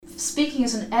speaking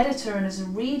as an editor and as a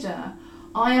reader,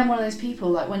 I am one of those people,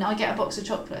 like when I get a box of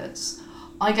chocolates,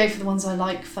 I go for the ones I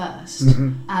like first,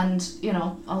 and, you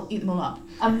know, I'll eat them all up.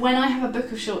 And when I have a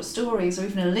book of short stories, or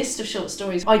even a list of short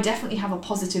stories, I definitely have a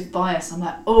positive bias. I'm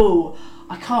like, oh,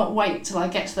 I can't wait till I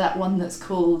get to that one that's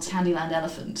called Candyland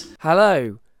Elephant.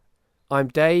 Hello, I'm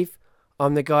Dave.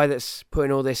 I'm the guy that's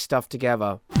putting all this stuff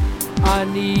together. I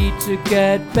need to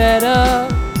get better.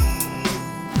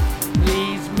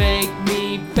 Please make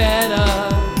me better.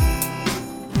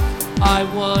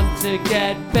 I want to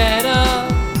get better.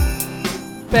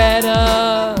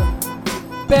 Better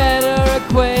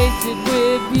acquainted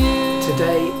with you.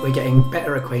 Today we're getting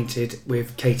better acquainted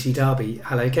with Katie Darby.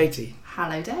 Hello, Katie.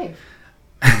 Hello, Dave.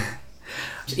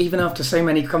 Even after so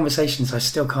many conversations, I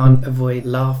still can't avoid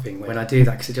laughing when I do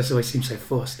that because it just always seems so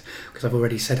forced because I've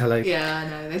already said hello. Yeah, I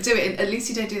know. They do it. At least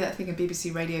you don't do that thing in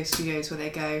BBC radio studios where they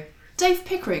go, Dave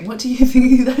Pickering, what do you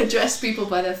think? They address people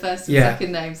by their first and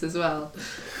second names as well.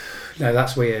 No,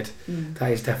 that's weird.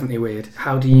 That is definitely weird.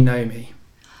 How do you know me?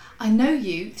 I know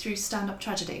you through Stand Up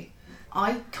Tragedy.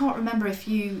 I can't remember if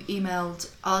you emailed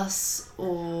us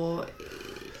or...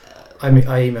 I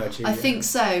emailed you. I think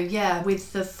so, yeah,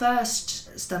 with the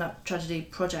first Stand Up Tragedy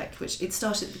project, which it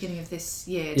started at the beginning of this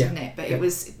year, didn't it? But it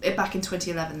was back in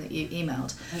 2011 that you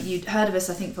emailed. You'd heard of us,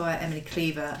 I think, via Emily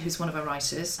Cleaver, who's one of our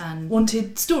writers, and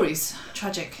wanted stories,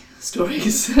 tragic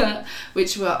stories,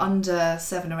 which were under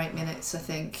 7 or 8 minutes, I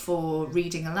think, for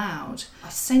reading aloud. I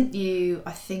sent you,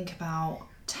 I think, about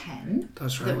 10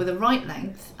 that were the right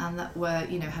length and that were,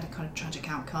 you know, had a kind of tragic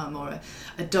outcome or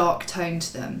a dark tone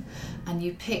to them, and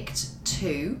you picked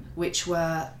 2 which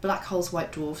were Black Holes,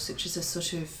 White Dwarfs, which is a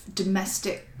sort of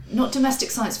not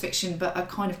domestic science fiction, but a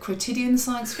kind of quotidian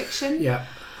science fiction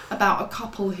about a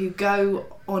couple who go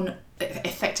on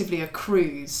effectively a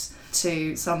cruise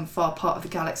to some far part of the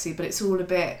galaxy, but it's all a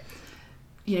bit,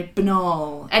 you know,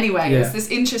 banal. Anyway, it's this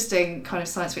interesting kind of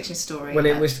science fiction story. Well,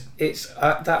 it's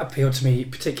that appealed to me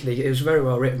particularly. It was very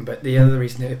well written, but the other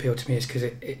reason it appealed to me is because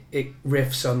it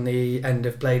riffs on the end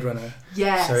of Blade Runner.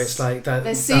 Yes. So it's like that.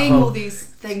 They're seeing all these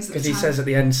things. Because he says at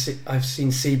the end, I've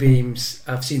seen C-beams.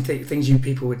 I've seen things you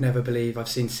people would never believe. I've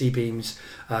seen C-beams,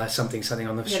 something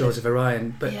on the shores of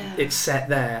Orion. But it's set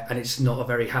there, and it's not a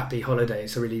very happy holiday.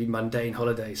 It's a really mundane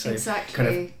holiday. So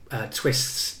kind of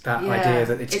twists that idea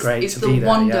that it's great to be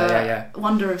there. It's the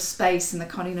wonder of space and the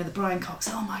kind of, you know, the Brian Cox,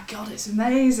 oh my God, it's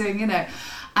amazing, you know.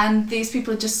 And these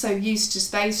people are just so used to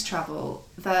space travel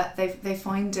that they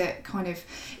find it kind of,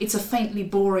 it's a faintly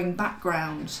boring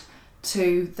background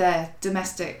to their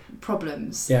domestic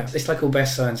problems. Yeah, it's like all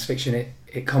best science fiction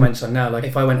it comments on now. Like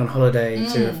if I went on holiday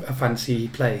to a fancy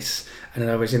place and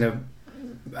I was in a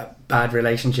bad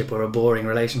relationship or a boring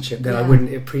relationship, then I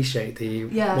wouldn't appreciate the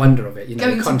wonder of it. You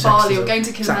know, going to Bali or going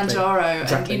to Kilimanjaro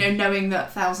and, you know, knowing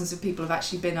that thousands of people have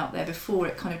actually been up there before,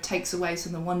 it kind of takes away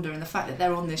some of the wonder, and the fact that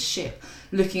they're on this ship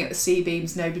looking at the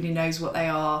C-beams, nobody knows what they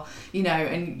are, you know,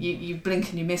 and you blink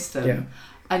and you miss them,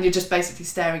 and you're just basically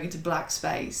staring into black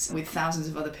space with thousands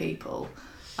of other people.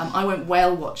 I went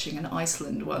whale watching in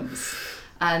Iceland once,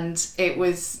 and it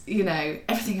was, you know,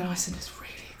 everything in Iceland is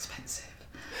really expensive.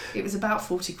 It was about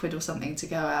 40 quid or something to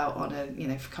go out on for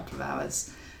a couple of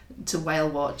hours to whale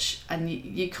watch, and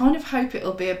you kind of hope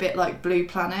it'll be a bit like Blue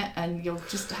Planet and you'll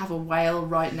just have a whale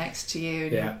right next to you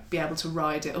and you'll be able to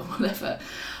ride it or whatever.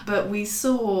 But we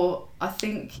saw, I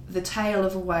think, the tail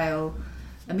of a whale,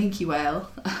 a minke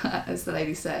whale, as the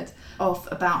lady said,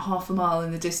 off about half a mile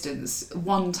in the distance,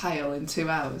 one tail in 2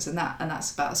 hours, and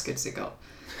that's about as good as it got.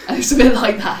 And it's a bit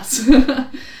like that.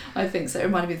 I think so. It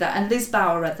reminded me of that. And Liz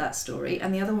Bauer read that story,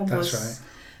 and the other one was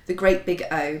The Great Big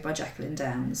O by Jacqueline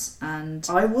Downs. And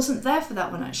I wasn't there for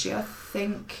that one, actually. I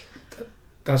think...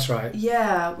 That's right.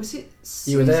 Yeah. Was it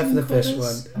Susan You were there for the Collins? first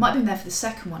one. I might have been there for the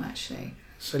second one, actually.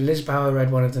 So Liz Bauer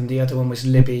read one of them. The other one was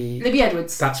Libby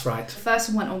Edwards. That's right. The first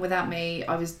one went on without me.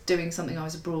 I was doing something, I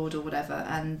was abroad or whatever,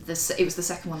 and it was the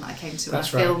second one that I came to.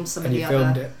 That's I filmed some of the other...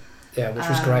 And you filmed it. Yeah, which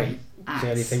was great.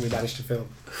 The only thing we managed to film.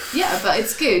 Yeah, but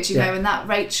it's good, you know, and that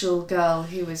Rachel girl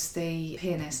who was the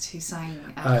pianist who sang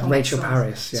Rachel songs,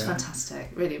 Paris, it's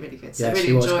fantastic, really, really good. So I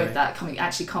really enjoyed that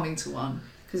coming to one,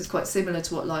 because it's quite similar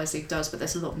to what Liars League does, but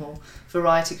there's a lot more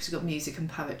variety because we've got music and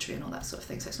poetry and all that sort of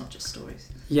thing, so it's not just stories.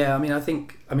 Yeah, I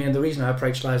think the reason I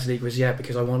approached Liars League was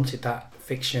because I wanted that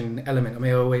fiction element.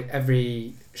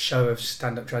 Every show of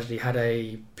stand-up tragedy had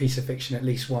a piece of fiction, at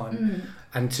least one,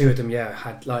 and 2 of them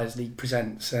had Liars League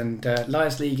Presents, and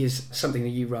Liars League is something that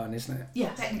you run, isn't it? Yeah,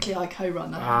 technically I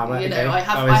co-run that. Right, okay. I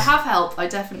have help. I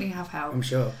definitely have help. I'm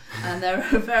sure. And there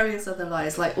are various other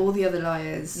liars, like all the other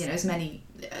liars, you know, as many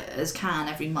as can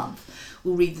every month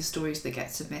will read the stories that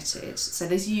get submitted. So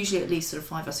there's usually at least sort of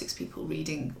 5 or 6 people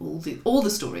reading all the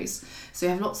stories. So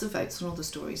you have lots of votes on all the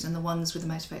stories, and the ones with the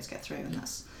most votes get through, and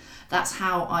that's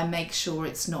how I make sure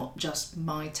it's not just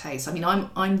my taste. I mean,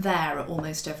 I'm there at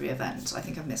almost every event. I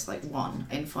think I've missed like one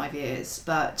in 5 years,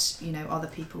 but you know, other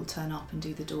people turn up and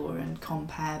do the door and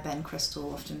compare. Ben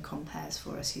Crystal often compares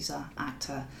for us. He's an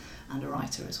actor and a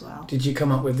writer as well. Did you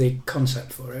come up with the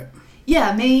concept for it?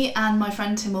 Yeah, me and my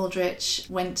friend Tim Aldrich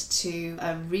went to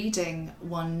a reading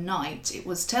one night. It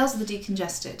was Tales of the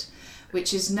Decongested,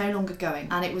 which is no longer going,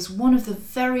 and it was one of the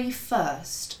very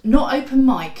first, not open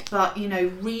mic, but you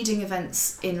know, reading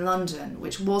events in London,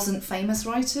 which wasn't famous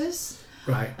writers.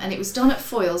 Right. And it was done at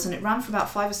Foyles, and it ran for about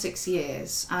 5 or 6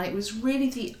 years, and it was really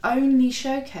the only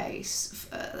showcase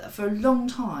for a long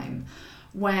time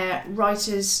where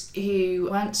writers who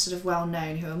weren't sort of well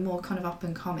known, who were more kind of up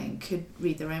and coming, could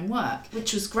read their own work,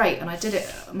 which was great. And I did it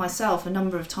myself a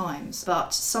number of times,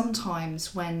 but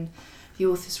sometimes when the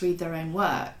authors read their own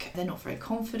work, they're not very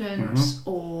confident,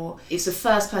 or it's a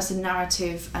first person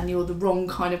narrative and you're the wrong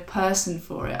kind of person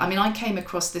for it. I mean, I came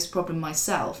across this problem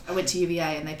myself. I went to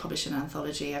UVA and they publish an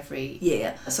anthology every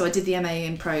year. So I did the MA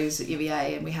in prose at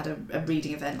UVA, and we had a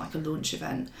reading event, like a launch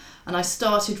event. And I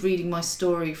started reading my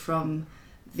story from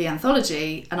the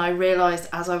anthology, and I realised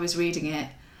as I was reading it,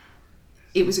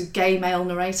 it was a gay male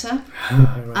narrator.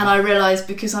 Right. And I realised,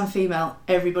 because I'm female,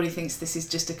 everybody thinks this is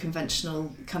just a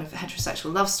conventional kind of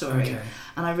heterosexual love story. Okay.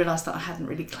 And I realised that I hadn't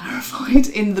really clarified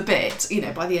in the bit, you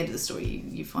know, by the end of the story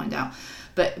you find out,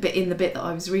 but in the bit that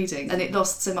I was reading, and it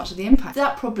lost so much of the impact.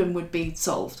 That problem would be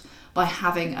solved by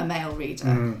having a male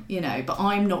reader, you know, but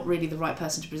I'm not really the right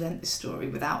person to present this story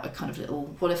without a kind of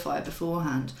little qualifier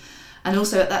beforehand. And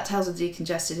also at that Tales of the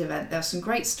Decongested event, there were some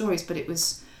great stories, but it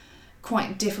was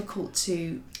quite difficult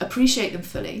to appreciate them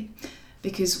fully,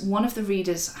 because one of the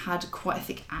readers had quite a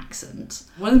thick accent.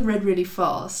 One of them read really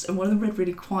fast and one of them read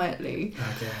really quietly.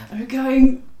 Okay. And we're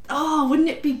going, oh, wouldn't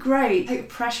it be great? Take the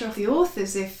pressure off the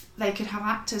authors if they could have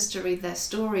actors to read their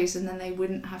stories, and then they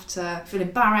wouldn't have to feel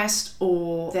embarrassed,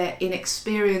 or their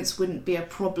inexperience wouldn't be a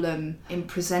problem in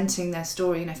presenting their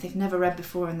story. You know, if they've never read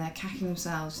before and they're cacking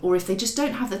themselves, or if they just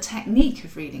don't have the technique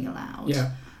of reading aloud.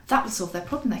 Yeah. That would solve their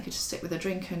problem. They could just sit with a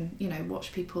drink and, you know,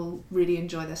 watch people really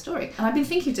enjoy their story. And I've been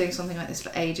thinking of doing something like this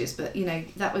for ages, but, you know,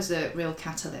 that was a real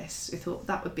catalyst. I thought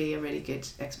that would be a really good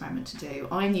experiment to do.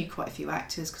 I knew quite a few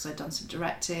actors because I'd done some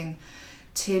directing.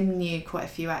 Tim knew quite a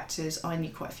few actors. I knew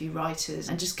quite a few writers,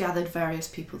 and just gathered various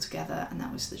people together, and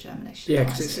that was the germination. Yeah,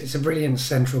 because it's a brilliant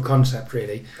central concept,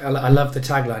 really. I love the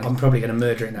tagline. I'm probably going to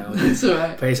murder it now. It's all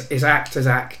right. But it's actors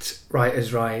act,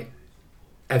 writers write.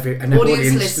 And the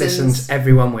audience listens,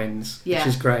 everyone wins, which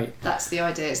is great. That's the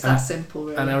idea. It's that simple,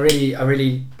 really. And I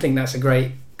really think that's a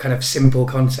great kind of simple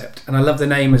concept. And I love the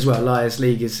name as well. Liars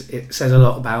League it says a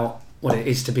lot about what it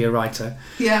is to be a writer.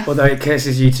 Yeah. Although it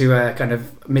curses you to a kind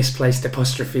of misplaced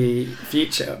apostrophe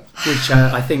feature, which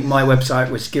I think my website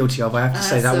was guilty of. I have to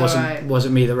say that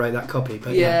wasn't me that wrote that copy.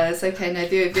 But yeah, it's okay. No,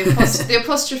 the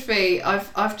apostrophe.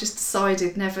 I've just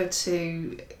decided never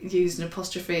to use an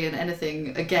apostrophe in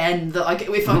anything again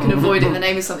if I can avoid it in the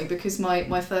name of something, because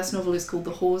my first novel is called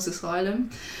The Whore's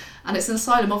Asylum, and it's an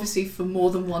asylum obviously for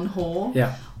more than one whore.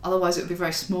 Yeah. Otherwise it would be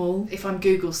very small. If I'm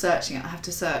Google searching it, I have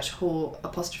to search whore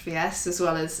apostrophe S as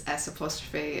well as S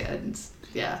apostrophe, and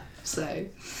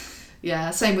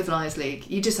same with Liars League.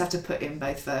 You just have to put in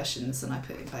both versions, and I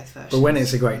put in both versions. But when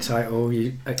it's a great title,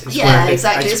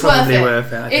 exactly. It's probably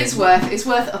worth it. It's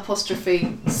worth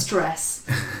apostrophe stress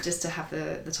just to have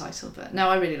the title. But no,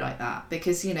 I really like that,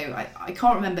 because, you know, I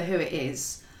can't remember who it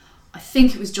is. I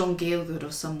think it was John Gielgud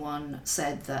or someone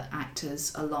said that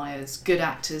actors are liars. Good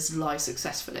actors lie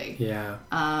successfully. Yeah.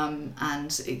 And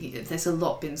there's a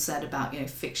lot been said about, you know,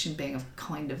 fiction being a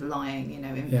kind of lying, you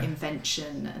know,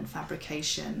 invention and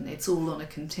fabrication. It's all on a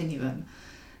continuum.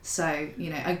 So, you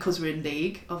know, and because we're in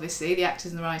League, obviously, the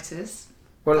actors and the writers.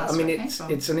 Well, I mean,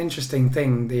 it's an interesting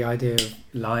thing, the idea of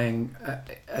lying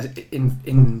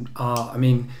in art. I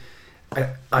mean,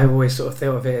 I always sort of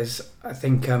thought of it as, I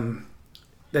think...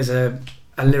 there's a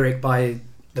lyric by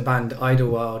the band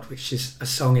Idlewild, which is "A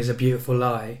song is a beautiful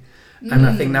lie," and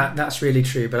I think that's really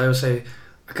true. But I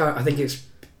can't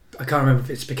remember if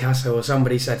it's Picasso or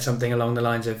somebody said something along the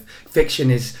lines of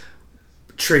 "fiction is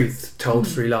truth told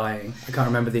through lying." I can't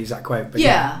remember the exact quote, but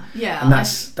yeah. And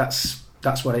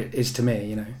that's what it is to me,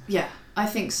 you know. Yeah. I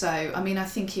think so. I mean, I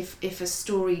think if a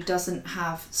story doesn't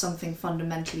have something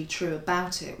fundamentally true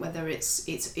about it, whether it's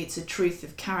a truth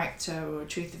of character or a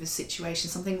truth of a situation,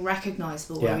 something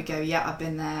recognisable where we go, yeah, I've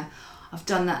been there, I've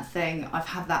done that thing, I've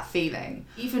had that feeling.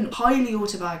 Even highly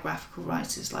autobiographical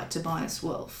writers like Tobias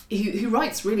Wolff, who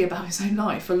writes really about his own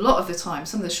life a lot of the time,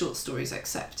 some of the short stories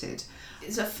accepted.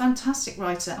 He's a fantastic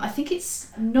writer. I think it's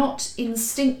not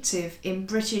instinctive in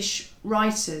British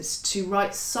writers to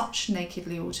write such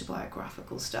nakedly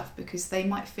autobiographical stuff because they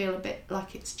might feel a bit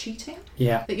like it's cheating.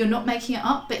 Yeah. That you're not making it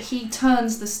up, but he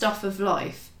turns the stuff of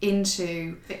life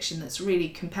into fiction that's really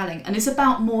compelling and it's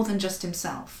about more than just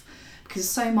himself. Because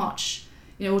so much,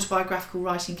 autobiographical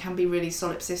writing can be really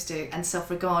solipsistic and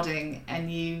self-regarding,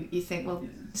 and you think, well,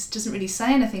 this doesn't really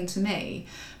say anything to me.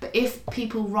 But if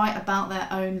people write about their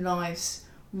own lives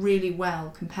really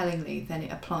well, compellingly, then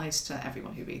it applies to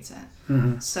everyone who reads it.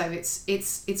 Mm-hmm. So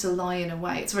it's a lie in a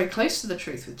way. It's very close to the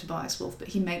truth with Tobias Wolff, but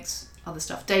he makes other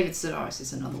stuff. David Sedaris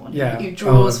is another one who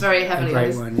draws very heavily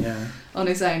on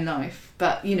his own life,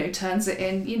 but turns it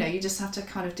in. You just have to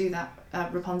kind of do that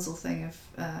Rapunzel thing of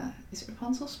is it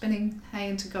Rapunzel spinning hay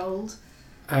into gold?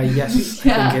 Yes.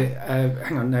 Yeah. I think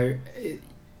hang on, no,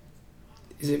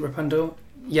 is it Rapunzel?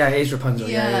 Yeah, it is Rapunzel.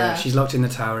 Yeah. She's locked in the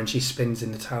tower and she spins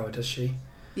in the tower, does she?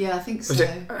 Yeah, I think so.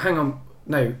 Hang on,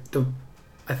 no,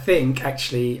 I think,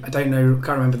 actually, I don't know,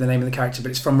 can't remember the name of the character,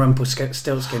 but it's from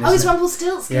Rumpelstiltskin. Oh, it's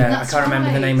Rumpelstiltskin, yeah, that's I can't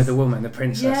remember the name of the right. woman, the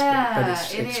princess,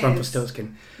 but it's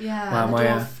Rumpelstiltskin. Yeah, wow, and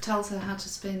the dwarf tells her how to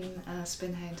spin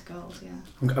hay into gold, yeah.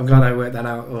 I'm glad I worked that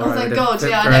out. Oh, thank God,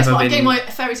 yeah, I know, I'm getting my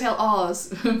fairy tale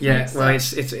R's. Yeah, well,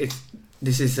 it's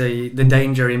this is the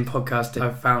danger in podcasting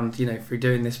I've found, through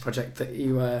doing this project, that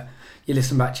you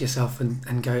listen back to yourself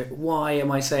and go, why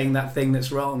am I saying that thing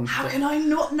that's wrong? How can I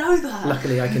not know that?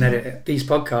 Luckily, I can edit it. These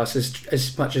podcasts,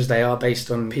 as much as they are based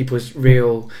on people's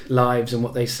real lives and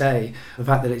what they say, the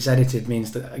fact that it's edited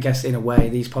means that, I guess, in a way,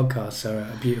 these podcasts are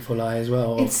a beautiful lie as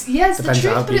well. It's the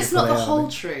truth, but it's not the whole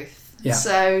truth. Yeah.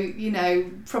 So,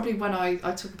 probably when I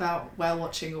talk about whale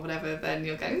watching or whatever, then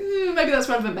you'll go, maybe that's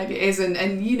relevant, maybe it isn't.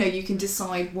 And, you can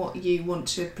decide what you want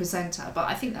to present at. But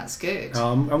I think that's good.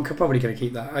 I'm probably going to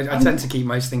keep that. I tend to keep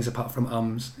most things apart from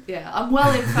ums. Yeah, I'm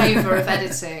well in favour of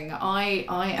editing. I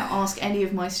ask any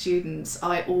of my students,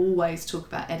 I always talk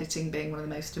about editing being one of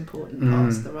the most important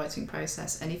parts of the writing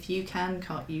process. And if you can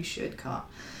cut, you should cut.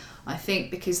 I think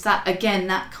because that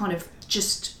kind of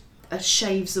just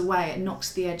shaves away, it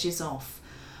knocks the edges off,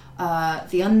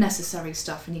 the unnecessary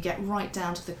stuff, and you get right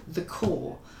down to the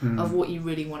core of what you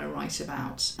really want to write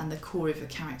about, and the core of your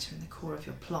character and the core of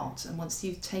your plot. And once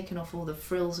you've taken off all the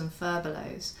frills and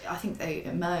furbelows, I think they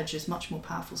emerge as much more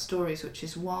powerful stories, which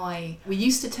is why we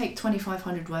used to take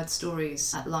 2,500 word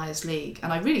stories at Liars League,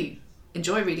 and I really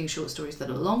enjoy reading short stories that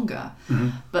are longer,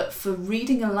 but for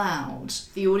reading aloud,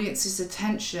 the audience's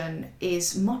attention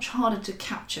is much harder to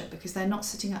capture because they're not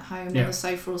sitting at home on the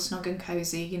sofa all snug and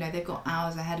cosy. They've got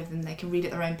hours ahead of them, they can read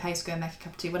at their own pace, go and make a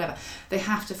cup of tea, whatever. They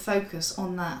have to focus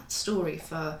on that story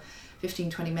for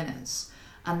 15-20 minutes.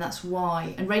 And that's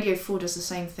why, and Radio 4 does the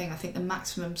same thing. I think the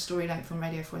maximum story length on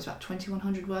Radio 4 is about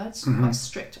 2,100 words, quite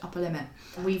strict upper limit.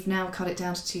 We've now cut it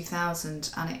down to 2,000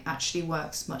 and it actually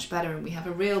works much better, and we have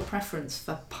a real preference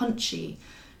for punchy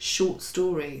short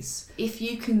stories. If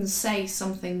you can say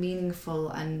something meaningful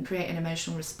and create an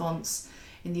emotional response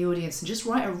in the audience and just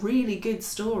write a really good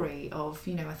story of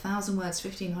 1,000 words,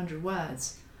 1,500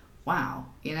 words, wow,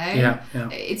 Yeah.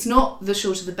 It's not the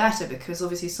shorter the better, because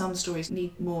obviously some stories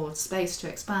need more space to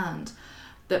expand.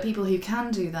 But people who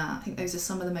can do that, I think those are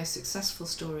some of the most successful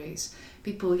stories.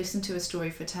 People listen to a story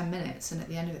for 10 minutes and at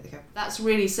the end of it they go, that's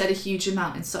really said a huge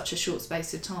amount in such a short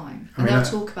space of time. And they'll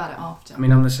talk about it after.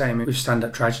 I'm the same. With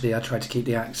stand-up tragedy, I try to keep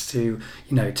the acts to,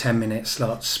 10-minute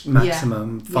slots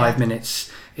maximum. 5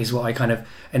 minutes is what I kind of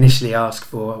initially ask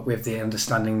for, with the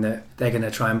understanding that they're going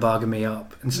to try and bargain me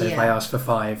up. And so if I ask for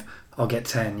 5, I'll get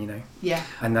 10, Yeah.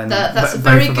 And then that's a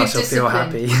very both good of us will feel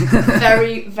happy.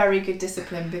 Very, very good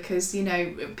discipline, because,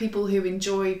 people who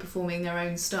enjoy performing their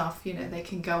own stuff, they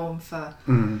can go on for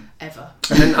ever.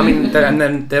 And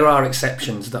then there are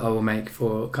exceptions that I will make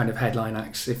for kind of headline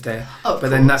acts if they're... but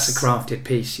then that's a crafted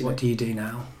piece. What do you do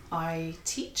now? I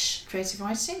teach creative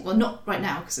writing. Well, not right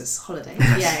now because it's holiday.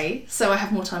 Yay. So I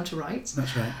have more time to write.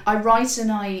 That's right. I write and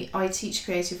I teach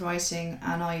creative writing,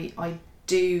 and I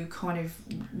do kind of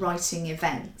writing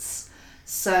events.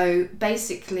 So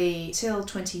basically till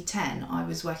 2010 I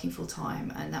was working full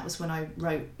time, and that was when I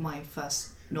wrote my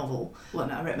first novel. Well,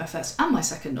 no, I wrote my first and my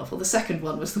second novel. The second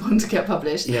one was the one to get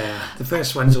published. Yeah, the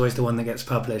first one's always the one that gets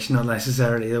published, not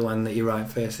necessarily the one that you write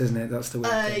first, isn't it? That's the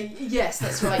weird thing. Yes,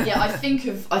 that's right. Yeah, I think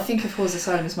of Horse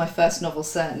Asylum as my first novel,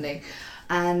 certainly.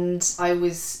 And I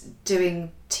was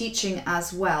doing teaching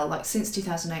as well. Like since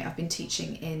 2008, I've been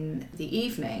teaching in the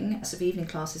evening, sort of evening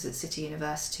classes at City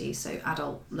University, so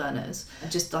adult learners,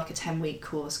 just like a 10-week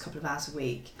course, a couple of hours a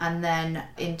week. And then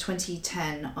in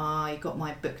 2010, I got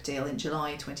my book deal in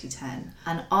July 2010.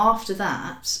 And after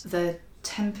that, the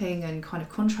temping and kind of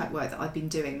contract work that I'd been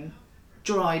doing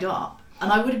dried up.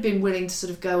 And I would have been willing to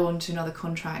sort of go on to another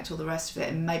contract or the rest of it,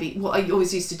 and maybe what I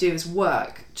always used to do is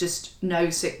work, just no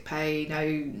sick pay, no,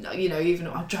 even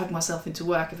I'd drag myself into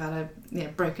work if I had a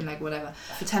broken leg or whatever,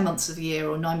 for 10 months of the year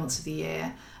or 9 months of the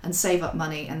year, and save up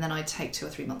money, and then I'd take 2 or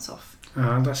 3 months off.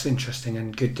 Oh, that's interesting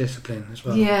and good discipline as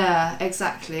well. Yeah,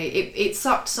 exactly. It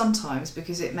sucked sometimes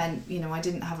because it meant, I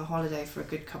didn't have a holiday for a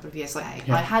good couple of years. Like,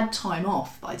 I had time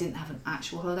off, but I didn't have an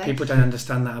actual holiday. People don't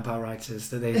understand that about writers,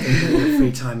 that they think that your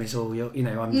free time is all your,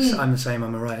 I'm the same,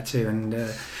 I'm a writer too, and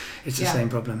it's the same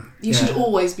problem. You should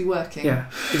always be working. Yeah,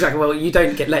 exactly. Well, you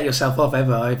don't let yourself off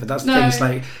ever either. That's the thing. It's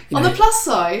like, on the plus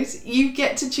side, you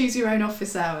get to choose your own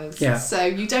office hours. Yeah. So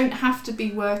you don't have to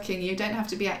be working, you don't have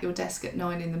to be at your desk at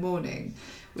 9 a.m,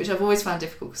 which I've always found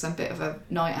difficult because I'm a bit of a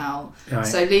night owl. Right.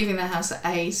 So leaving the house at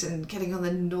 8 and getting on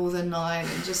the Northern Line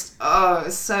and just, it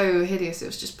was so hideous. It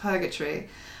was just purgatory.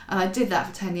 And I did that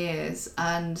for 10 years.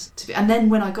 And then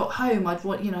when I got home, I'd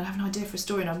want, I'd have an idea for a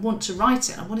story and I'd want to write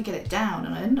it and I want to get it down.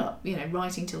 And I end up,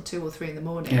 writing till 2 or 3 in the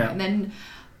morning. Yeah. And then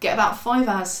get about 5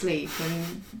 hours sleep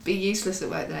and be useless at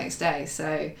work the next day.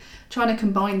 So trying to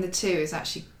combine the two is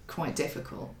actually quite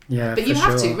difficult. Yeah, but you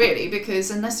have to, really, because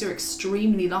unless you're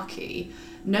extremely lucky,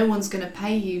 no one's going to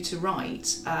pay you to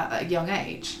write at a young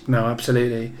age. No,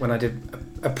 absolutely. When I did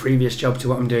a previous job to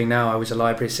what I'm doing now, I was a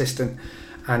library assistant,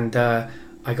 and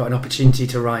I got an opportunity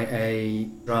to write a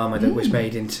drama that was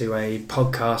made into a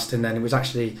podcast, and then it was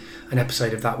actually an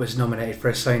episode of that was nominated for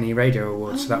a Sony Radio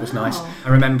Award, so that was nice. I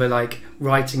remember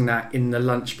writing that in the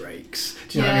lunch breaks.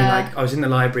 Do you know what I mean? Like, I was in the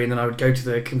library and then I would go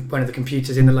to one of the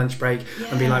computers in the lunch break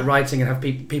and be writing, and have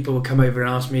people would come over and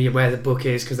ask me where the book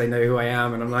is because they know who I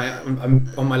am, and I'm like, I'm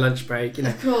on my lunch break,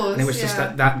 Of course, and it was just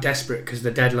that desperate because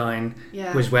the deadline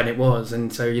was when it was,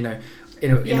 and so in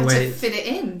a way to fit it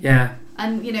in. Yeah.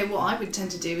 And what I would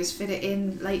tend to do is fit it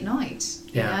in late night,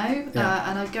 and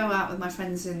I'd go out with my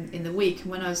friends in the week. And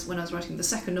when I was writing the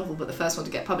second novel, but the first one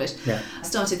to get published, I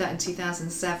started that in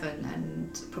 2007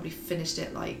 and probably finished it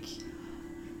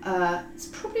it's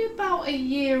probably about a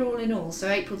year all in all. So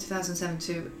April 2007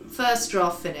 to first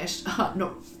draft finished,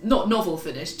 not novel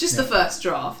finished, just the first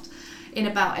draft. In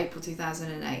about April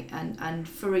 2008, and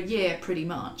for a year pretty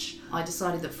much, I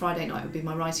decided that Friday night would be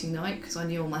my writing night because I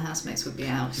knew all my housemates would be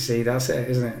out. See, that's it,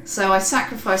 isn't it? So I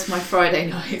sacrificed my Friday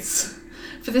nights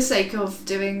for the sake of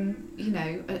doing,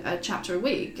 a chapter a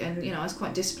week, and I was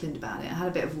quite disciplined about it. I had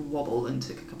a bit of a wobble and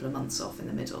took a couple of months off in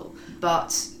the middle,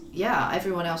 but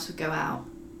everyone else would go out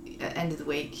at the end of the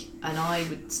week, and I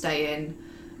would stay in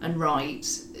and write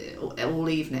all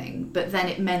evening. But then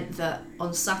it meant that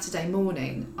on Saturday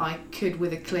morning I could,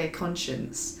 with a clear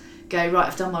conscience, go, right,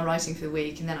 I've done my writing for the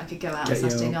week, and then I could go out on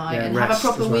Saturday night and have a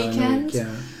proper weekend,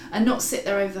 and not sit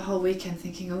there over the whole weekend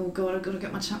thinking, oh god, I've got to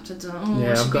get my chapter done.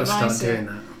 I've got to start doing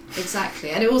that. Exactly.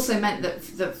 And it also meant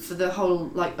that for the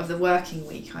whole of the working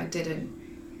week, I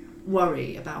didn't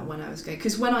worry about when I was going,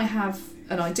 because when I have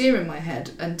an idea in my head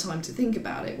and time to think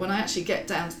about it, when I actually get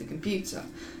down to the computer,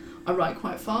 I write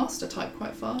quite fast, I type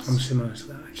quite fast. I'm similar to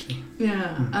that, actually.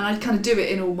 Yeah, and I kind of do it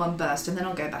in all one burst, and then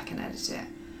I'll go back and edit it.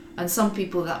 And some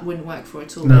people that wouldn't work for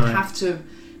at all. No. They'd have to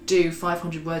do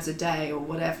 500 words a day or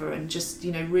whatever, and just,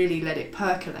 really let it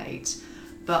percolate.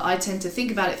 But I tend to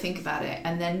think about it,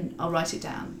 and then I'll write it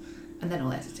down, and then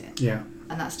I'll edit it. Yeah.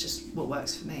 And that's just what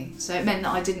works for me. So it meant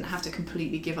that I didn't have to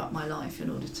completely give up my life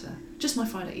in order to just my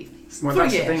Friday evenings. Well,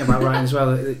 that's the thing about writing as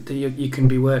well. That you can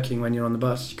be working when you're on the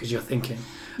bus because you're thinking.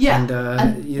 Yeah,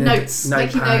 and notes,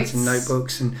 notepads and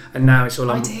notebooks, and now it's all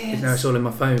on. It's all in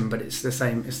my phone, but it's the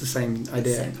same. It's the same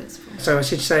idea. Same principle. So I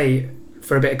should say,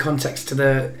 for a bit of context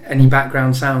to any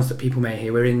background sounds that people may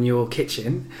hear, we're in your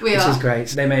kitchen, which is great.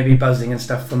 So there may be buzzing and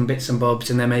stuff from bits and bobs,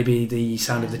 and there may be the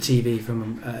sound of the TV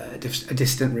from a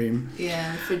distant room.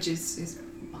 Yeah, the fridge is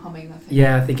humming, I think.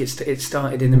 Yeah, I think it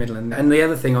started in the middle. And the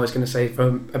other thing I was going to say,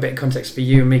 from a bit of context for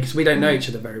you and me, because we don't know each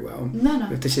other very well. No.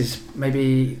 This is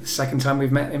maybe the second time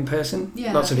we've met in person.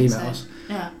 Yeah, lots of emails. So.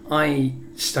 Yeah. I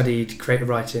studied creative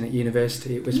writing at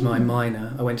university. It was my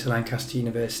minor. I went to Lancaster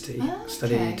University,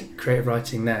 studied creative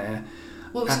writing there.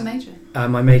 What was your major?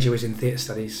 My major was in theatre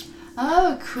studies.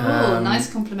 Oh, cool.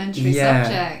 Nice complementary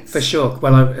subjects. For sure.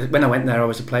 Well, when I went there, I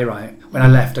was a playwright. When I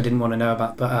left, I didn't want to know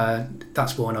about, but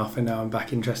that's worn off, and now I'm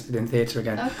back interested in theatre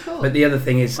again. Oh, cool. But the other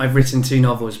thing is, I've written 2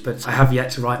 novels, but I have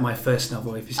yet to write my first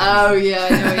novel, if you see. Oh, yeah, I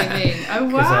know what you mean. Oh,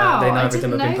 wow. They neither of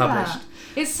them have been published. That.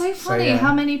 It's so funny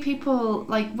how many people,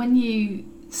 like, when you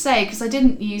say, because I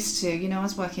didn't used to, I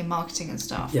was working in marketing and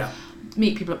stuff. Yeah.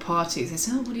 Meet people at parties, they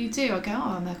say, oh, what do you do? I go,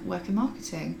 oh, I work in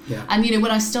marketing. Yeah. And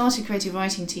when I started creative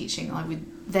writing teaching, I would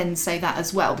then say that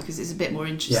as well, because it's a bit more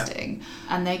interesting.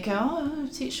 Yeah. And they go, oh, I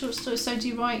teach short stories, so do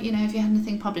you write, have you had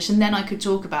anything published? And then I could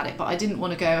talk about it, but I didn't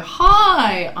want to go,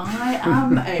 hi, I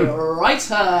am a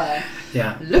writer.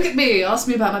 Yeah. Look at me, ask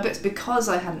me about my books, because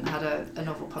I hadn't had a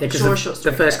novel published or a short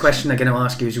story. The first question they're going to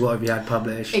ask you is, what have you had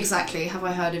published? Exactly. Have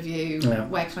I heard of you? Yeah.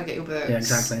 Where can I get your books? Yeah,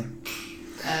 exactly.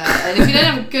 And if you don't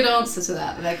have a good answer to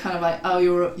that, they're kind of like, oh,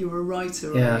 you're a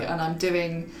writer, right? And I'm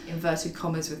doing inverted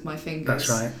commas with my fingers. That's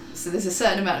right. So there's a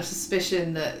certain amount of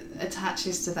suspicion that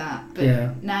attaches to that.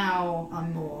 But now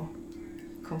I'm more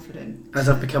confident. As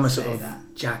I've become a sort of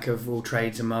jack of all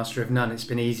trades and master of none, it's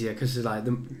been easier, because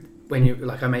when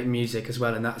you I make music as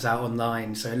well, and that's out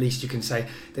online, so at least you can say,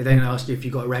 they don't ask you if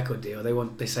you've got a record deal,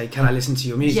 they say, can I listen to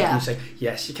your music? And you say,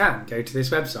 yes you can, go to this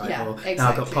website, or exactly. Now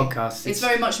I've got podcasts. It's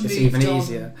very much moved even on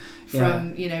easier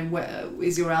from where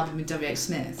is your album with W.H.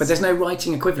 Smith, but there's no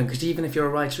writing equivalent, because even if you're a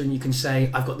writer and you can say,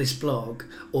 I've got this blog,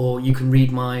 or you can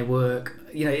read my work,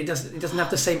 it doesn't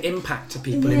have the same impact to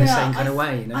people in the same kind of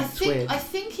way. I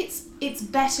think it's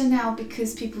better now,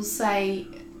 because people say,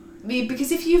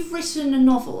 because if you've written a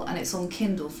novel and it's on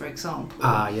Kindle, for example,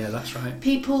 that's right,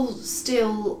 people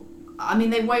still,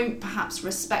 they won't perhaps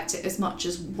respect it as much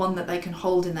as one that they can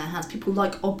hold in their hands. People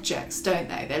like objects, don't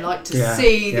they? They like to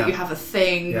see that you have a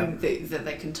thing that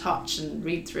they can touch and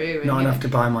read through. And, Not enough to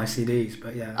buy my CDs,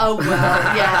 but yeah. Oh well,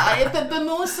 yeah, but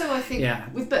more so, I think,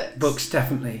 with books. Books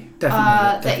definitely.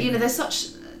 There's such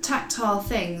tactile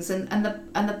things, and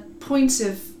the point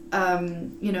of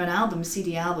an album, a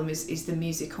CD album, is the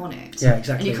music on it. Yeah,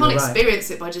 exactly. And you can't experience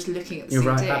it by just looking at the CD.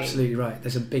 You're right, absolutely right.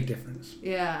 There's a big difference.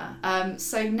 Yeah.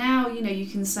 So now, you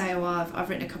can say, oh, I've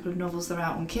written a couple of novels that are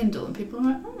out on Kindle, and people are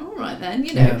like, oh, all right then,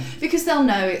 because they'll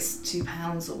know it's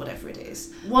 £2 or whatever it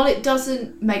is. While it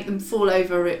doesn't make them fall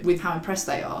over it with how impressed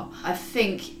they are, I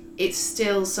think it's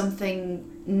still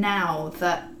something now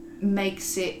that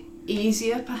makes it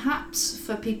easier, perhaps,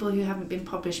 for people who haven't been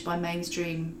published by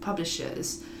mainstream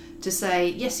publishers to say,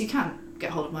 yes, you can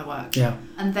get hold of my work,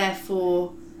 and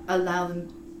therefore allow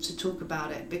them to talk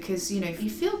about it, because you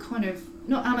feel kind of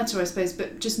not amateur, I suppose,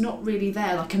 but just not really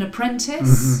there, like an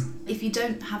apprentice. If you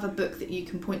don't have a book that you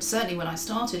can point to, certainly when I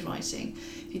started writing,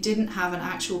 if you didn't have an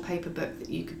actual paper book that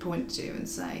you could point to and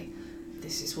say,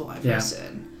 this is what I've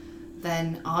written,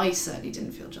 then I certainly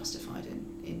didn't feel justified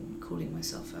in calling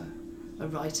myself a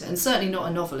writer, and certainly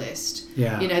not a novelist.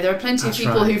 There are plenty of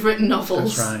people who've written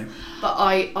novels. That's right. But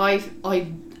I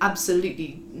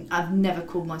absolutely, I've never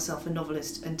called myself a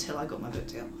novelist until I got my book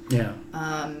deal. Yeah.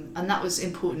 And that was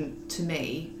important to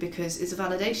me, because it's a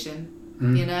validation.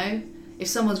 If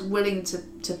someone's willing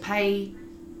to pay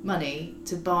money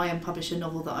to buy and publish a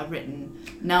novel that I've written,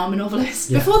 now I'm a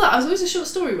novelist. Before that, I was always a short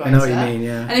story writer. I know what you mean,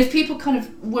 yeah. And if people kind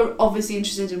of were obviously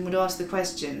interested and would ask the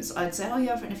questions, I'd say, oh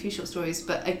yeah, I've written a few short stories.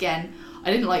 But again, I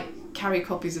didn't carry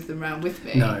copies of them around with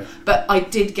me. No. But I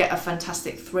did get a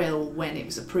fantastic thrill when it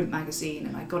was a print magazine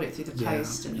and I got it through the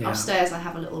post. And upstairs I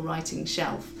have a little writing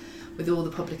shelf with all the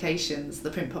publications,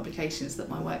 the print publications that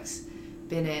my work's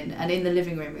been in. And in the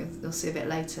living room, you'll see a bit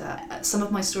later, some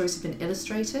of my stories have been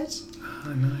illustrated.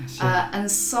 Oh, nice. Yeah.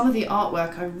 And some of the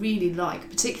artwork I really like,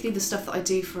 particularly the stuff that I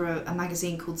do for a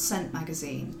magazine called Scent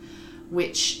Magazine,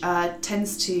 which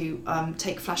tends to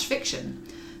take flash fiction,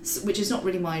 which is not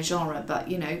really my genre,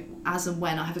 but as and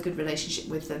when I have a good relationship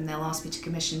with them, they'll ask me to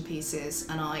commission pieces,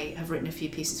 and I have written a few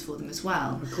pieces for them as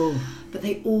well. Oh, cool. But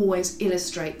they always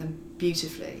illustrate them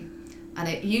beautifully. And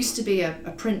it used to be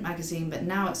a print magazine, but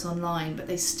now it's online, but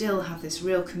they still have this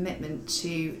real commitment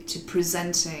to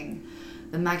presenting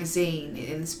the magazine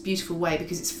in this beautiful way,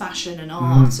 because it's fashion and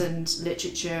art and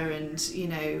literature and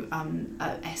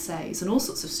essays and all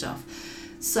sorts of stuff.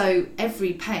 So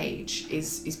every page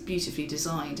is beautifully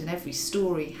designed, and every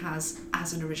story has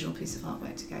an original piece of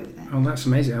artwork to go with it. Oh, that's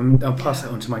amazing. I'll pass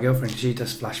that on to my girlfriend. She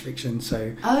does flash fiction,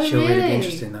 so she'll really be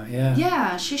interested in that.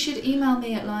 Yeah, she should email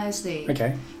me at Liar's-Lee.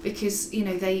 Okay. Because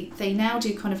they now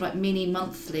do kind of like mini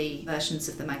monthly versions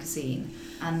of the magazine,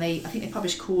 and I think they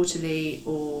publish quarterly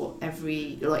or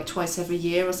twice every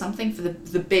year or something for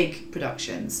the big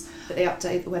productions. But they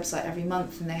update the website every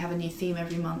month, and they have a new theme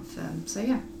every month. So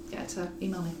yeah. get her to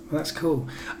email me. Well, that's cool.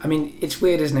 I mean, it's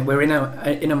weird, isn't it? We're in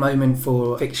a moment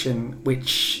for fiction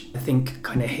which I think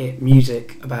kind of hit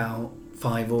music about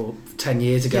 5 or 10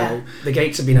 years ago. Yeah. The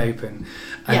gates have been open,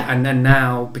 and then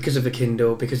now, because of the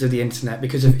Kindle, because of the internet,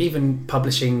 because of even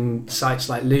publishing sites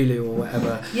like Lulu or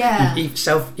whatever,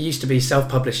 it used to be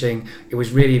self-publishing. It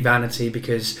was really vanity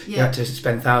because you had to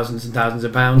spend thousands and thousands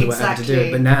of pounds or whatever to do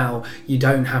it. But now you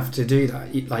don't have to do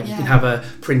that. You can have a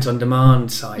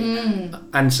print-on-demand site,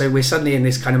 and so we're suddenly in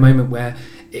this kind of moment where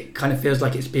it kind of feels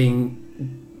like it's being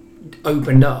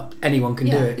opened up. Anyone can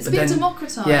do it. It's been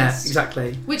democratised. Yeah,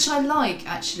 exactly. Which I like,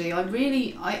 actually. I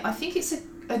think it's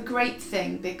a great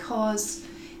thing, because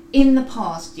in the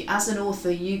past, as an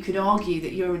author, you could argue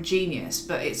that you're a genius,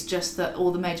 but it's just that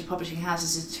all the major publishing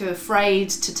houses are too afraid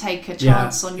to take a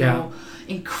chance on your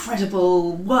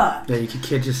incredible work. Yeah, you could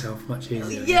kid yourself much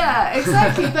easier. Yeah,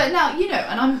 exactly. But now,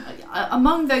 and I'm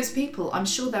among those people, I'm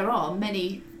sure there are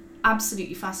many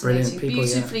absolutely fascinating, people,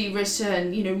 beautifully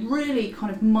written, really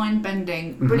kind of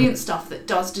mind-bending, brilliant stuff that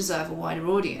does deserve a wider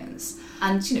audience.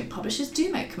 And publishers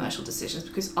do make commercial decisions,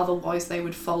 because otherwise they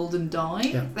would fold and die.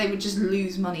 Yeah. They would just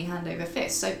lose money hand over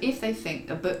fist. So if they think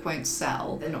a book won't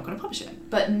sell, they're not going to publish it.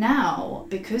 But now,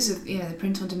 because of the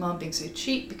print on demand being so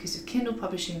cheap, because of Kindle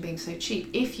publishing being so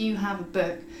cheap, if you have a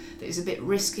book that is a bit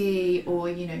risky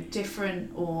or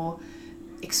different or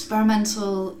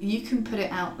experimental, you can put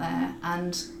it out there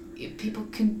and people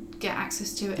can get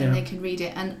access to it and they can read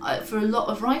it. And for a lot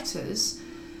of writers,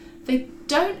 they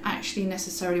don't actually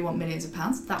necessarily want millions of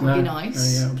pounds. That would be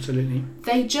nice. Yeah, absolutely.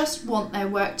 They just want their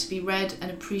work to be read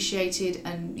and appreciated,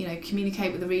 and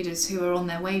communicate with the readers who are on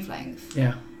their wavelength.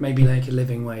 Yeah, maybe like a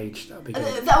living wage. That would be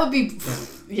good. That would be.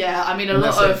 Yeah, I mean,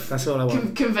 that's all I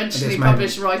want. Conventionally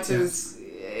published writers.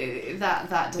 That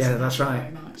doesn't that's right.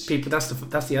 Very much. People,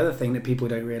 that's the other thing that people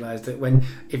don't realise, that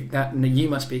you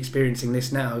must be experiencing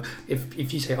this now.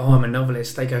 If you say, "Oh, I'm a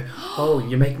novelist," they go, "Oh,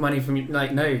 you make money from,"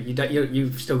 like, no, you don't.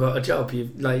 You've still got a job.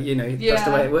 That's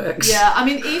the way it works. Yeah, I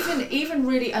mean, even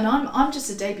really, and I'm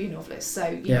just a debut novelist, so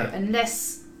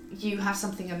unless you have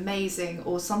something amazing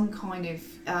or some kind of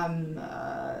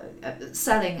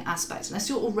selling aspect, unless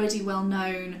you're already well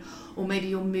known, or maybe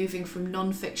you're moving from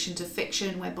non-fiction to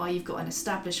fiction, whereby you've got an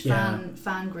established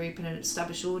fan group and an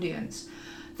established audience,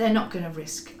 they're not going to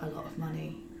risk a lot of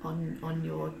money on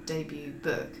your debut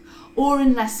book, or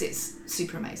unless it's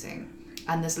super amazing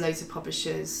and there's loads of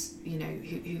publishers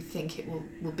who think it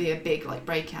will be a big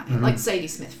breakout hit, like Zadie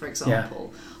Smith, for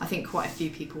example. I think quite a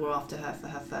few people were after her for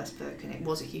her first book, and it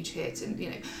was a huge hit, and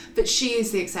but she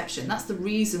is the exception. That's the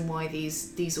reason why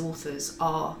these authors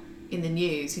are in the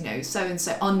news. So and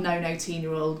so unknown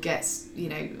 18-year-old gets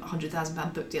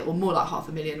 £100,000 book deal, or more like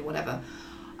 $500,000 or whatever.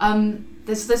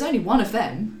 There's only one of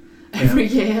them every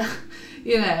year.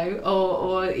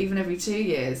 Or even every 2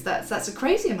 years. That's a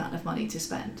crazy amount of money to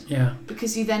spend. Yeah.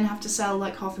 Because you then have to sell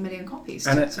 500,000 copies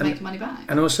to make money back.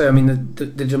 And also, I mean, the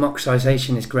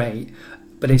democratisation is great,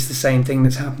 but it's the same thing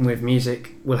that's happened with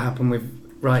music will happen with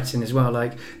writing as well.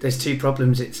 Like, there's two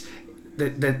problems. It's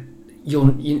that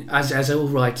as all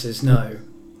writers know,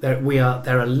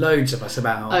 there are loads of us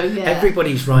about. Oh, yeah.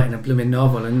 Everybody's writing a blooming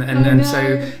novel, and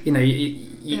so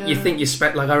you think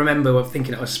you're like, I remember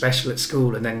thinking I was special at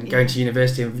school, and then going to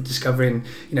university and discovering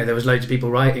there was loads of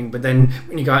people writing, but then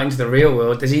when you go out into the real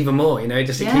world, there's even more. It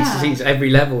just increases at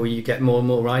every level. You get more and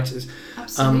more writers.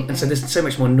 Absolutely. And so there's so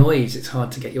much more noise. It's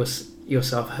hard to get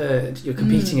yourself heard. You're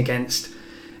competing against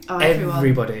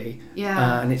everybody.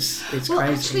 And it's crazy. Well,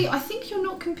 actually, I think you're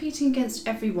not competing against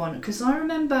everyone, because I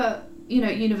remember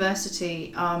at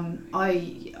university,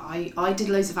 I did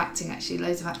loads of acting in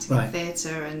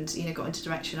theatre, and got into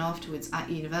direction afterwards at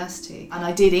university, and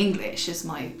I did English as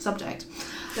my subject,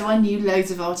 so I knew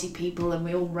loads of arty people, and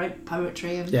we all wrote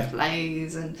poetry and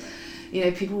plays, and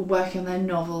people were working on their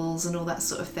novels and all that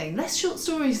sort of thing. Less short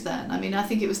stories then. I mean, I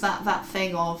think it was that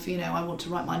thing of, I want to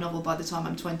write my novel by the time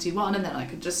I'm 21, and then I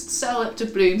could just sell it to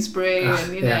Bloomsbury,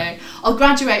 and, I'll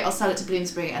graduate, I'll sell it to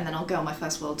Bloomsbury, and then I'll go on my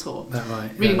first world tour.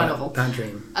 Reading my novel. That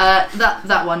dream.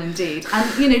 That one indeed.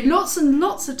 And, lots and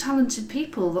lots of talented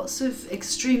people, lots of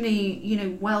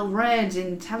extremely, well-read,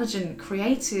 intelligent,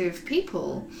 creative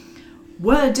people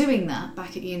were doing that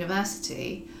back at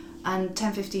university. And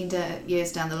 10, 15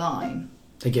 years down the line,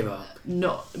 they give up. In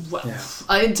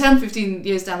 10, 15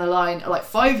 years down the line,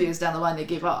 5 years down the line, they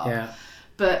give up. Yeah.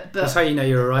 But that's how you know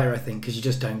you're a writer, I think, because you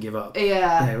just don't give up.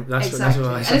 Yeah, exactly.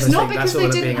 And it's not because they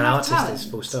didn't being an have artist talent. is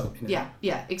full stop.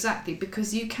 Yeah, exactly.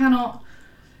 Because you cannot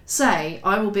say,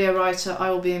 I will be a writer,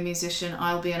 I will be a musician,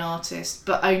 I will be an artist,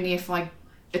 but only if I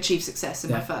achieve success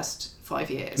in my first 5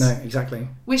 years. No, exactly.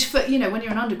 Which, for when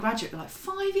you're an undergraduate, you're like,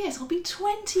 5 years, I'll be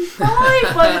 25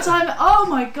 by the time, oh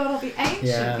my God, I'll be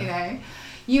ancient,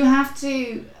 You have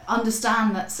to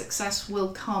understand that success will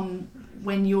come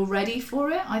when you're ready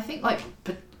for it. I think, like,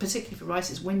 particularly for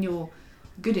writers, when you're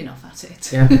good enough at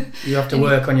it. Yeah, you have to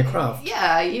work on your craft.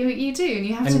 Yeah, you do, and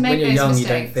you have to make those mistakes. When you're young, you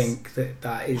don't think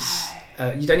that is...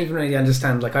 you don't even really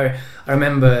understand. Like, I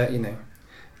remember,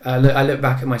 I look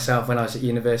back at myself when I was at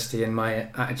university and my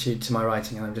attitude to my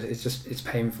writing, and it's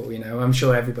painful. I'm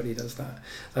sure everybody does that.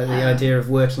 Like the idea of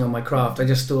working on my craft, I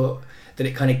just thought that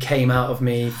it kind of came out of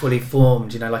me fully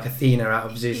formed, like Athena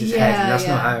out of Zeus's head, and that's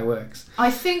not how it works.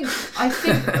 I think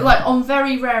like on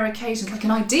very rare occasions, like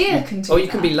an idea can do. Or you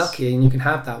can be lucky and you can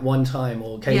have that one time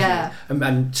or occasionally. Yeah.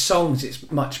 And songs,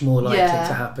 it's much more likely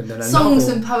to happen than a songs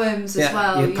novel. And poems as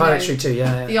well. Yeah, poetry too.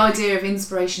 Yeah. The idea of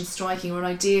inspiration striking, or an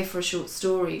idea for a short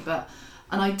story, but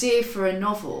an idea for a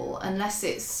novel, unless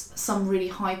it's some really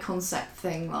high concept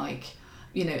thing like,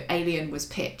 Alien was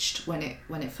pitched when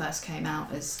it first came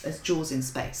out as Jaws in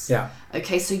space. Yeah.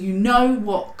 Okay, so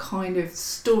what kind of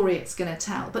story it's going to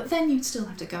tell, but then you'd still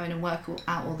have to go in and work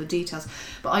out all the details.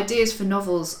 But ideas for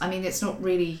novels, I mean, it's not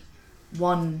really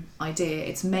one idea;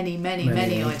 it's many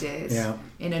ideas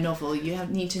in a novel. You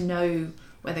need to know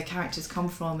where the characters come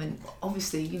from, and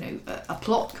obviously, a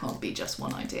plot can't be just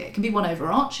one idea. It can be one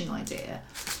overarching idea,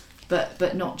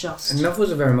 but not just. And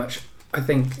novels are very much, I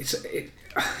think,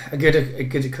 a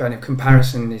good kind of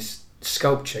comparison is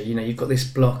sculpture. You've got this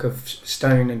block of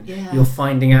stone, and you're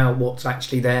finding out what's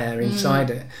actually there inside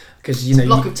it, because it's a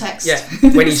block of text. Yeah,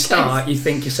 when you start, you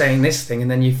think you're saying this thing,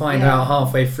 and then you find out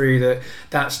halfway through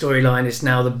that storyline is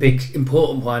now the big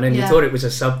important one, and you thought it was a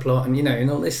subplot, and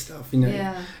and all this stuff.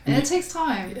 Yeah, and it takes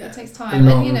time. Yeah, it takes time, a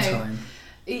long time.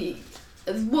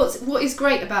 What is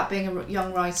great about being a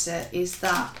young writer is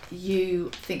that you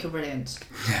think you're brilliant.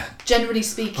 Yeah. Generally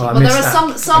speaking, there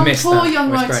are some poor young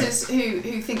writers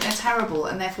who think they're terrible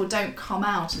and therefore don't come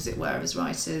out, as it were, as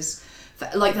writers.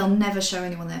 Like, they'll never show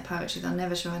anyone their poetry. They'll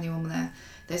never show anyone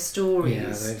their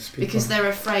stories because they're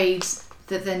afraid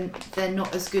that then they're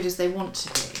not as good as they want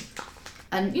to be.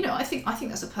 And I think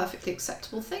that's a perfectly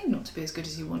acceptable thing, not to be as good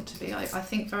as you want to be. I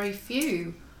think very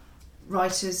few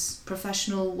writers,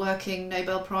 professional, working,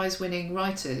 Nobel Prize winning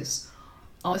writers,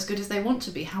 are as good as they want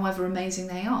to be, however amazing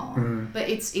they are. But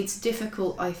it's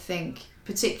difficult, I think,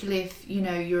 particularly if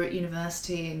you're at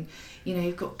university and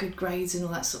you've got good grades and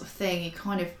all that sort of thing. You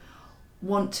kind of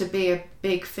want to be a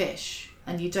big fish,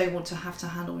 and you don't want to have to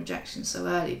handle rejection so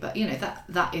early. But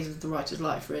that is the writer's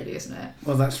life, really, isn't it?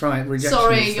 Well, that's right. Rejection.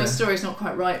 Sorry, your story's not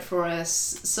quite right for us.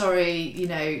 Sorry,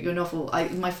 your novel.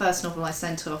 My first novel, I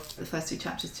sent off the first 2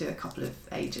 chapters to a couple of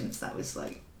agents. That was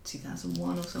like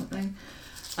 2001 or something,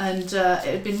 and it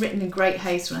had been written in great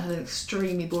haste when I had an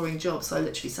extremely boring job. So I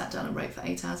literally sat down and wrote for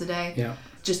 8 hours a day. Yeah.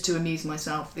 Just to amuse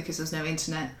myself, because there's no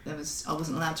internet. I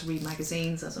wasn't allowed to read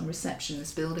magazines. I was on reception in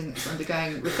this building that's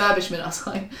undergoing refurbishment.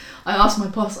 I asked my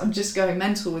boss, I'm just going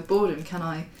mental with boredom. Can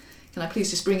I please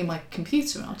just bring in my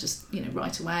computer and I'll just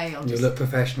write away. You look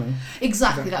professional.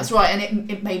 Exactly, that's right.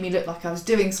 And it made me look like I was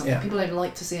doing something. Yeah. People don't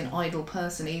like to see an idle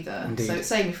person either. Indeed. So it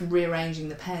saved me from rearranging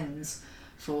the pens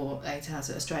for 8 hours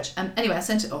at a stretch. Anyway, I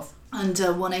sent it off, and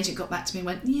one agent got back to me and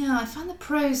went, "Yeah, I found the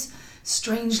prose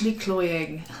strangely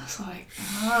cloying." I was like,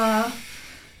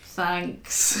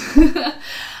 thanks.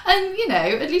 And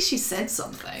at least she said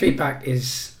something. Feedback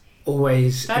is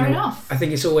always fair enough. I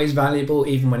think it's always valuable,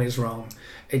 even when it's wrong.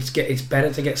 It's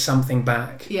better to get something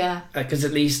back. Yeah. Because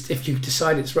at least if you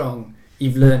decide it's wrong,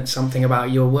 you've learned something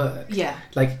about your work. Yeah.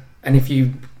 And if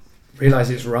you realise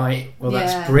it's right, well,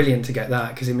 that's brilliant to get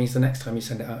that, because it means the next time you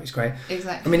send it out, it's great.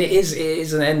 Exactly. I mean, it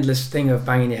is an endless thing of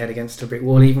banging your head against a brick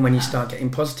wall, even when you start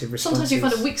getting positive responses. Sometimes you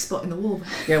find a weak spot in the wall.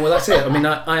 Yeah, well, that's it. I mean,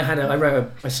 I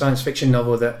wrote a science fiction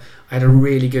novel that I had a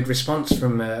really good response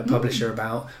from a publisher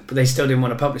about, but they still didn't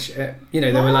want to publish it.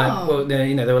 They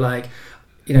were like,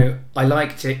 I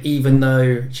liked it, even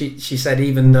though she said,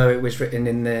 even though it was written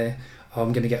in the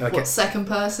I'm going to get second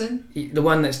person, the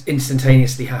one that's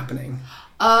instantaneously happening.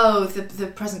 Oh, the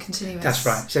present continuous. That's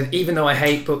right. So even though I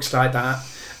hate books like that,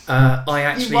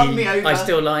 I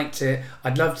still liked it.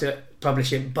 I'd love to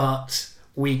publish it, but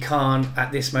we can't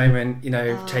at this moment,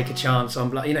 take a chance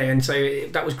on, and so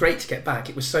that was great to get back.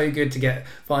 It was so good to get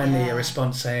finally a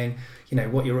response saying,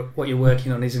 what you're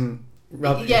working on isn't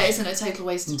rubbish. Yeah, isn't a total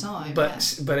waste of time.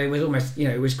 But it was almost,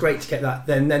 it was great to get that.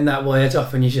 Then that wears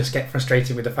off, and you just get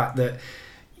frustrated with the fact that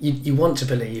you want to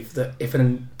believe that if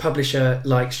a publisher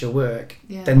likes your work,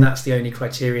 then that's the only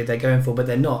criteria they're going for. But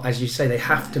they're not. As you say, they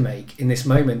have to make, in this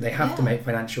moment, they have to make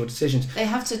financial decisions. They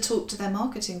have to talk to their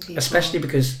marketing people. Especially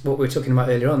because what we were talking about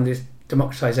earlier on, this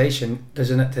democratization,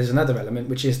 there's another element,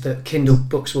 which is that Kindle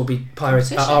books will be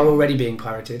pirated, are already being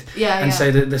pirated. So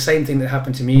the same thing that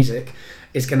happened to music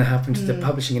is going to happen to the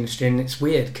publishing industry. And it's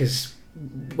weird because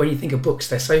when you think of books,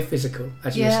 they're so physical,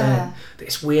 as you were saying, that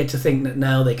it's weird to think that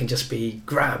now they can just be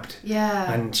grabbed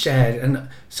and shared. And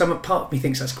some part of me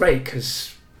thinks that's great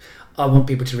because I want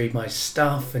people to read my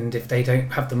stuff, and if they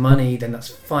don't have the money, then that's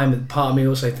fine. But part of me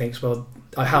also thinks, well,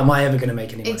 how am I ever going to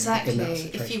make any money? Exactly.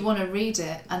 If you want to read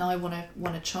it and I want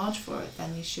to charge for it,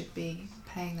 then you should be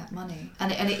paying that money.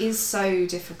 And it is so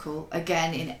difficult.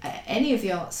 Again, in any of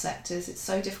the arts sectors, it's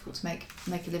so difficult to make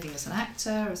a living as an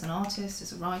actor, as an artist,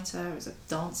 as a writer, as a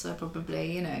dancer,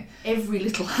 probably, you know. Every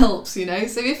little helps, you know.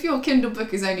 So if your Kindle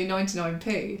book is only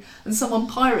 99p and someone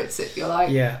pirates it, you're like,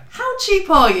 how cheap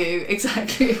are you?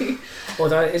 Exactly.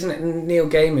 Although, isn't it, Neil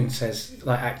Gaiman says,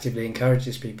 like, actively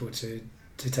encourages people to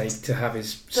have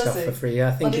his stuff for free.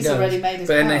 I think he does. Already made his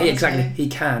he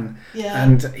can,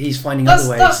 and he's finding other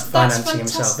ways of financing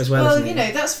himself as well. Well, you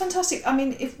know, that's fantastic. I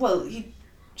mean,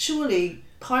 surely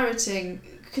pirating,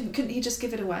 couldn't he just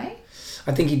give it away?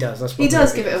 I think he does. He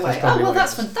does give it away.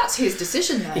 That's his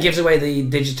decision though. He gives away the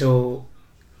digital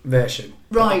version,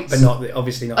 right? But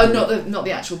obviously not. Not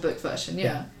the actual book version.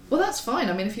 Yeah. Well, that's fine.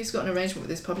 I mean, if he's got an arrangement with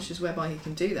his publishers whereby he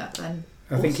can do that, then.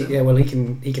 I think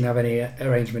he can have any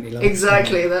arrangement he likes.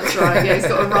 Exactly, that's right. Yeah, he's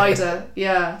got a rider.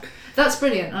 Yeah, that's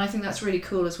brilliant, and I think that's really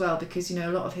cool as well because, you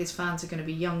know, a lot of his fans are going to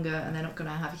be younger and they're not going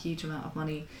to have a huge amount of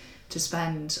money to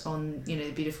spend on, you know,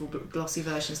 the beautiful glossy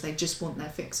versions. They just want their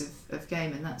fix of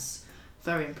game, and that's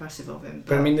very impressive of him.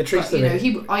 But I mean, the truth of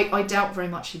it, I doubt very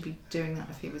much he'd be doing that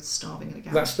if he was starving in a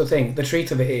garage. That's the thing. The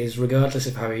truth of it is, regardless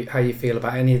of how you feel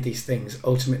about any of these things,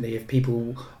 ultimately, if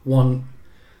people want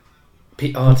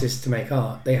artists to make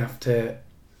art, they have to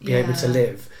be able to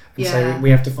live, and so we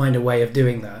have to find a way of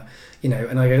doing that, you know.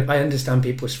 And I understand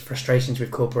people's frustrations with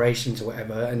corporations or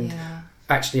whatever, and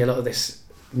actually a lot of this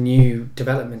new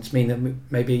developments mean that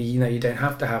maybe, you know, you don't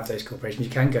have to have those corporations.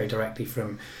 You can go directly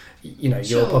from, you know,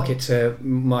 your pocket to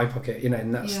my pocket, you know,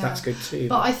 and that's good too.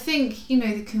 But I think, you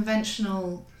know, the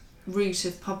conventional route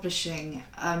of publishing,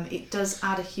 it does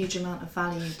add a huge amount of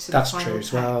value to the final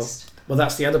text. As well. Well,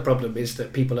 that's the other problem, is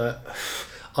that people are...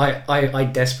 I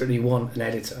desperately want an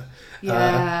editor.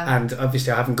 And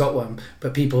obviously I haven't got one,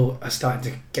 but people are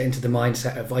starting to get into the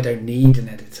mindset of, I don't need an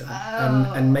editor.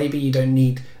 And maybe you don't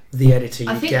need the editor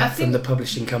you get from the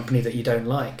publishing company that you don't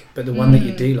like, but the one that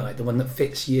you do like, the one that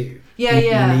fits you. You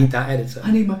need that editor.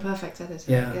 I need my perfect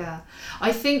editor.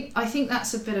 I think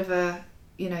that's a bit of a,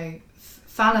 you know,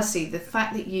 fallacy. The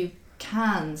fact that you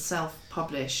can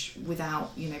self-publish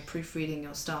without, you know, proofreading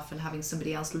your stuff and having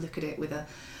somebody else look at it with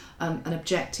an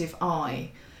objective eye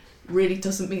really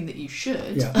doesn't mean that you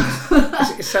should.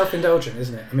 It's self-indulgent,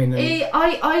 isn't it? I mean,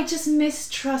 I just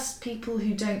mistrust people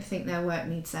who don't think their work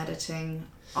needs editing.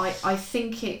 I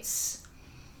think it's...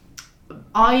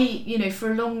 you know,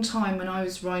 for a long time when I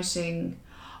was writing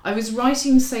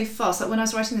so fast. Like when I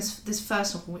was writing this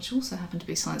first novel, which also happened to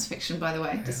be science fiction, by the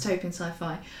way, dystopian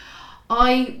sci-fi,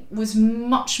 I was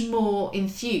much more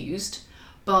enthused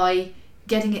by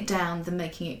getting it down than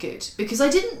making it good, because I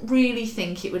didn't really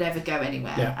think it would ever go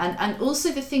anywhere. And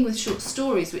also the thing with short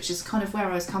stories, which is kind of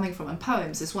where I was coming from, and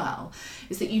poems as well,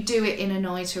 is that you do it in a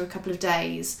night or a couple of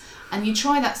days, and you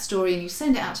try that story and you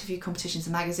send it out to a few competitions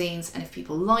and magazines, and if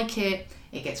people like it,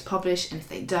 it gets published, and if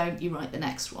they don't, you write the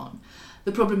next one.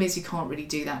 The problem is you can't really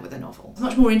do that with a novel. I was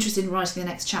much more interested in writing the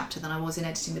next chapter than I was in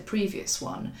editing the previous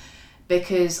one,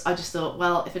 because I just thought,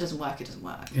 well, if it doesn't work, it doesn't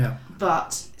work.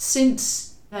 But since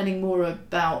learning more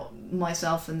about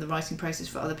myself and the writing process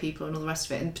for other people and all the rest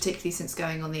of it, and particularly since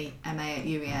going on the MA at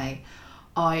UEA,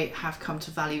 I have come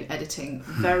to value editing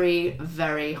very,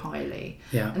 very highly.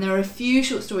 And there are a few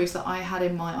short stories that I had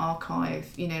in my archive,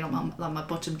 you know, like my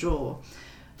bottom drawer,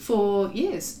 for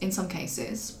years in some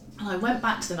cases. And I went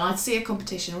back to them, I'd see a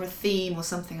competition or a theme or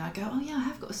something, I'd go, oh yeah, I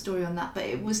have got a story on that, but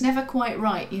it was never quite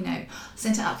right, you know. I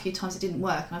sent it out a few times, it didn't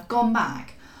work, and I've gone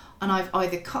back and I've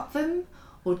either cut them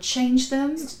or changed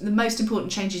them. The most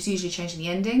important change is usually changing the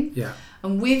ending.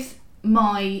 And with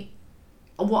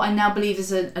what I now believe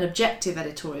is an objective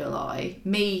editorial eye,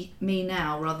 me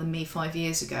now rather than me 5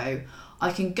 years ago,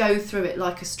 I can go through it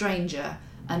like a stranger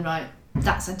and write,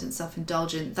 that sentence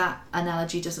self-indulgent, that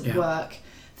analogy doesn't work,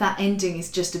 that ending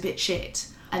is just a bit shit,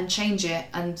 and change it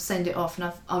and send it off.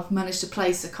 And I've managed to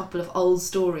place a couple of old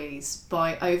stories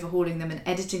by overhauling them and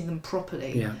editing them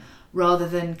properly rather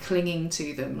than clinging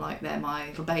to them like they're my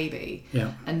little baby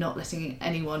and not letting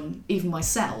anyone, even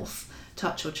myself,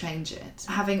 touch or change it.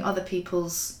 Having other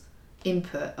people's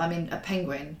input. I mean, at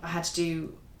Penguin, I had to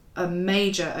do a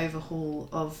major overhaul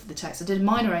of the text. I did a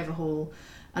minor overhaul,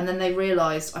 and then they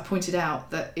realised, I pointed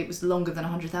out that it was longer than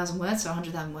 100,000 words, so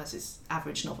 100,000 words is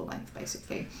average novel length,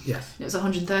 basically. Yes. It was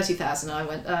 130,000, and I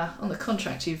went, on the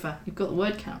contract, you've got the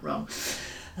word count wrong.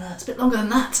 It's a bit longer than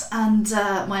that. And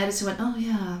my editor went, oh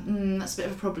yeah, that's a bit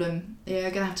of a problem. Yeah,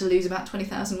 you're going to have to lose about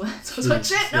 20,000 words. I was like,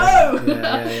 shit, no!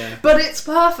 Yeah. But it's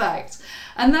perfect.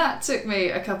 And that took me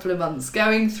a couple of months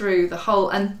going through the whole,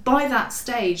 and by that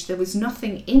stage there was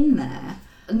nothing in there,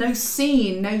 no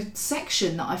scene, no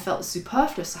section that I felt was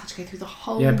superfluous. I had to go through the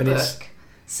whole book,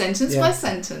 sentence by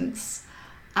sentence,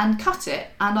 and cut it.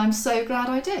 And I'm so glad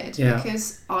I did,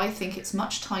 because I think it's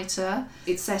much tighter.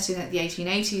 It's set in at the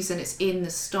 1880s, and it's in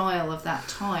the style of that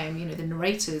time. You know, the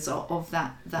narrators are of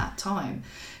that time,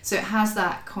 so it has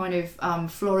that kind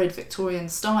of florid Victorian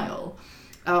style.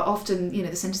 Often, you know,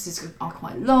 the sentences are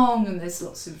quite long, and there's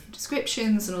lots of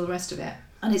descriptions and all the rest of it.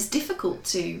 And it's difficult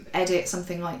to edit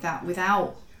something like that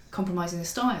without compromising the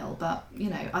style. But,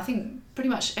 you know, I think pretty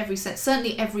much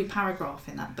certainly every paragraph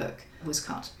in that book was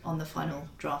cut on the final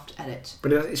draft edit.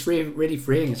 But it's really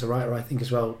freeing as a writer, I think,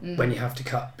 as well, when you have to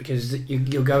cut, because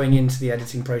you're going into the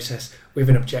editing process with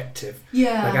an objective.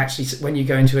 Yeah. Like, actually, when you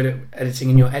go into editing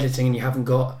and you're editing and you haven't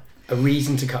got a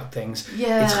reason to cut things,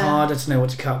 it's harder to know what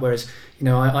to cut. Whereas, you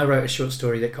know, I wrote a short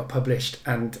story that got published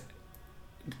and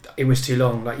it was too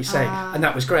long, like you say, and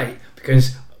that was great,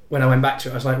 because when I went back to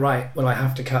it, I was like, right, well, I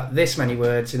have to cut this many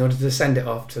words in order to send it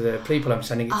off to the people I'm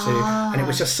sending it to, and it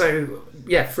was just so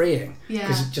freeing,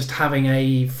 because just having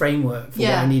a framework for what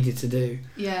I needed to do.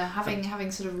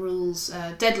 Having sort of rules,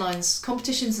 deadlines.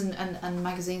 Competitions and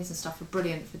magazines and stuff are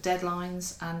brilliant for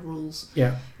deadlines and rules.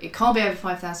 It can't be over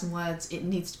 5,000 words. It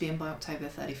needs to be in by October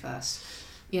 31st,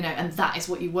 you know, and that is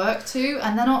what you work to,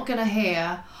 and they're not going to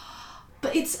hear,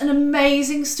 but it's an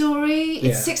amazing story.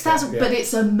 It's 6,000, but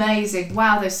it's amazing.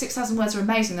 Wow, those 6,000 words are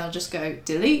amazing. They'll just go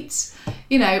delete,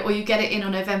 you know, or you get it in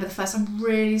on November the 1st. I'm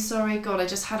really sorry, God, I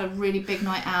just had a really big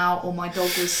night out, or my dog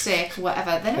was sick, or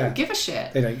whatever. They don't give a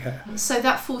shit. They don't care. So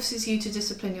that forces you to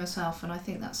discipline yourself, and I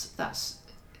think that's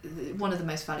one of the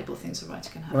most valuable things a writer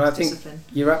can have. Well, I think discipline.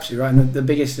 You're absolutely right. And the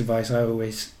biggest advice I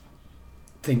always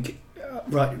think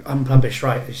unpublished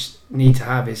writers need to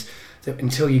have is that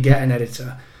until you get an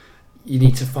editor, you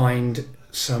need to find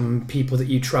some people that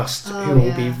you trust who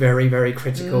will be very, very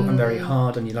critical and very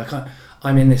hard on you. Like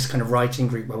I'm in this kind of writing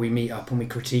group where we meet up and we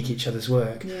critique each other's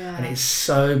work, and it's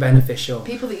so beneficial.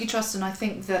 People that you trust, and I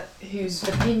think that whose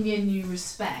opinion you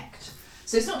respect.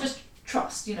 So it's not just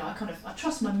trust, you know, I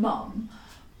trust my mum,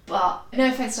 but no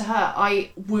offence to her,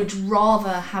 I would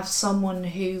rather have someone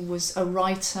who was a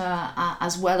writer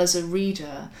as well as a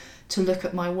reader to look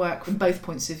at my work from both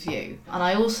points of view. And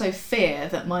I also fear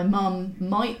that my mum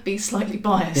might be slightly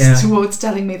biased towards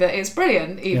telling me that it's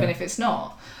brilliant, even if it's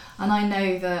not. And I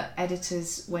know that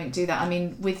editors won't do that. I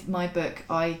mean, with my book,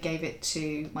 I gave it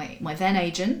to my then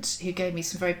agent, who gave me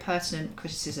some very pertinent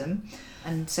criticism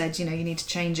and said, you know, you need to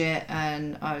change it.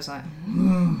 And I was like,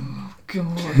 oh,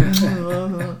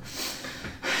 God.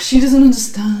 She doesn't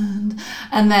understand.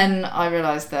 And then I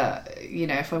realised that, you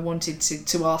know, if I wanted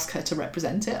to ask her to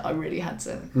represent it, I really had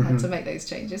to make those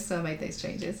changes. So I made those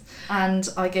changes. And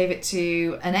I gave it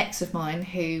to an ex of mine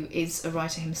who is a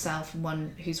writer himself, and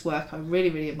one whose work I really,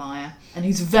 really admire, and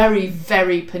who's very,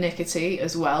 very pernickety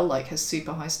as well, like has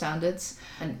super high standards,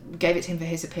 and gave it to him for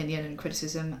his opinion and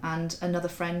criticism. And another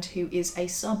friend who is a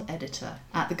sub-editor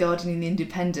at The Guardian and The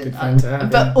Independent.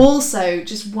 But also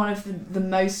just one of the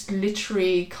most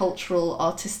literary, cultural,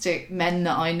 artistic men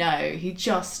that I know.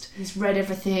 He's read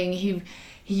everything.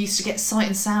 He used to get Sight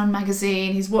and Sound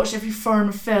magazine. He's watched every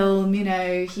foreign film, you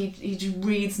know. He just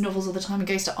reads novels all the time and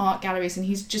goes to art galleries, and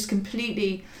he's just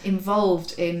completely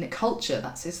involved in culture.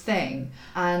 That's his thing.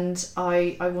 And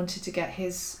I wanted to get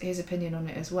his opinion on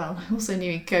it as well. I also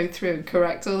knew he'd go through and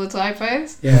correct all the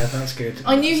typos. Yeah, that's good.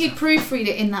 I knew he'd proofread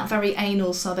it in that very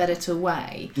anal sub-editor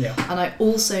way. Yeah. And I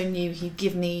also knew he'd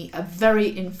give me a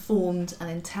very informed and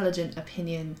intelligent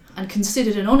opinion, and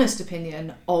considered an honest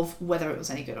opinion of whether it was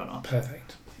any good or not.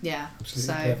 Perfect. Yeah,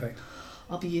 absolutely perfect.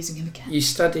 I'll be using him again. You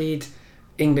studied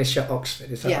English at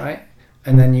Oxford, is that right?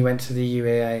 And then you went to the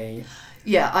UEA.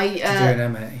 Yeah, to do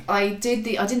an MA. I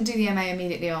didn't do the MA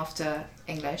immediately after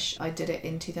English. I did it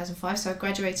in 2005, so I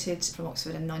graduated from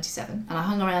Oxford in 97, and I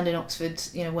hung around in Oxford,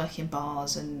 you know, working in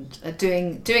bars and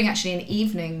doing actually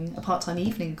a part-time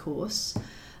evening course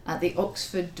at the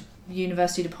Oxford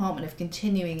University Department of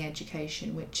Continuing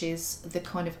Education, which is the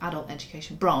kind of adult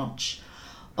education branch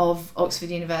of Oxford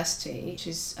University, which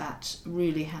is at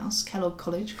Rewley House, Kellogg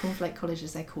College, Cornflake College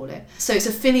as they call it. So it's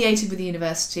affiliated with the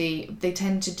university. They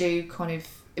tend to do kind of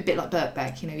a bit like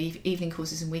Birkbeck, evening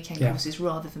courses and weekend courses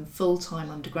rather than full-time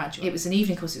undergraduate. It was an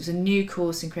evening course. It was a new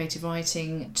course in creative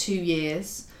writing, 2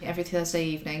 years, every Thursday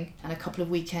evening, and a couple of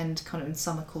weekend kind of and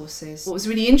summer courses. What was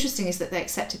really interesting is that they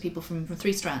accepted people from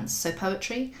 3 strands, so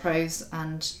poetry, prose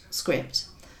and script.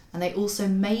 And they also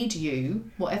made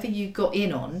you, whatever you got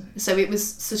in on, so it was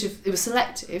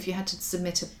selective. You had to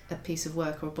submit a piece of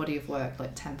work or a body of work,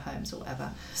 like 10 poems or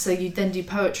whatever. So you'd then do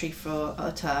poetry for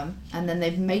a term, and then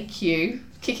they'd make you,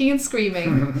 kicking and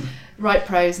screaming, write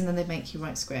prose, and then they'd make you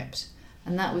write script.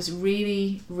 And that was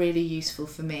really, really useful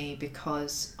for me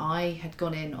because I had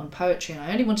gone in on poetry and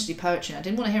I only wanted to do poetry and I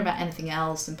didn't want to hear about anything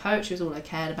else, and poetry was all I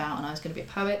cared about and I was going to be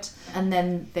a poet. And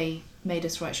then they made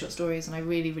us write short stories and I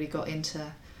really, really got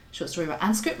into short story writing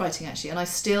and script writing actually, and I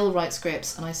still write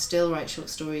scripts and I still write short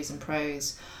stories and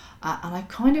prose, and I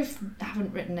kind of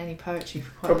haven't written any poetry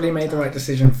for quite probably a long made time. the right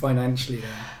decision financially there.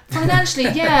 Financially,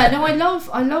 yeah. No, I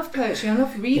love poetry. I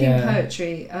love reading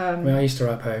poetry. I mean, I used to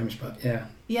write poems, but yeah.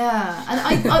 Yeah,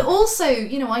 and I also,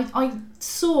 I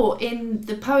saw in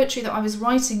the poetry that I was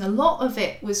writing, a lot of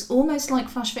it was almost like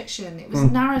flash fiction. It was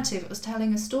narrative. It was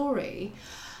telling a story,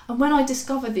 and when I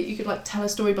discovered that you could like tell a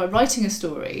story by writing a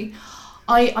story,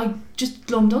 I just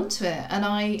glommed onto it, and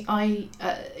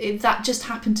that just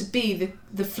happened to be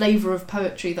the flavour of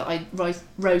poetry that I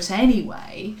wrote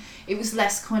anyway. It was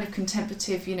less kind of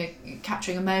contemplative,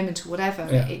 capturing a moment or whatever.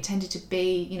 Yeah. It tended to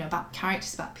be, about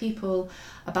characters, about people,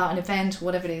 about an event or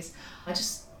whatever it is. I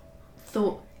just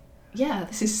thought,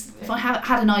 this is. If I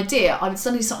had an idea, I would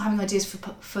suddenly start having ideas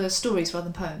for stories rather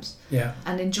than poems. Yeah.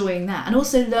 And enjoying that, and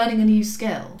also learning a new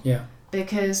skill. Yeah.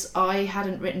 Because I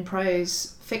hadn't written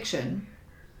prose fiction.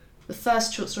 The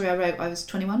first short story I wrote, I was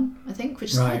 21, I think,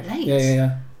 which is quite late.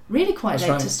 Yeah. Really quite That's late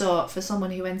right. to start for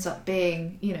someone who ends up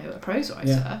being, a prose writer.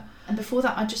 Yeah. And before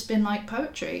that, I'd just been like,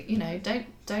 poetry,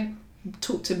 don't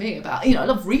talk to me about, I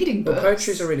love reading books. But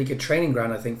poetry is a really good training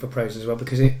ground, I think, for prose as well,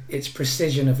 because it's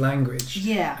precision of language.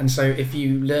 Yeah. And so if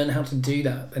you learn how to do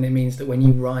that, then it means that when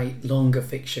you write longer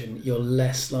fiction, you're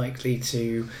less likely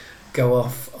to go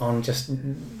off on just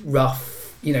rough,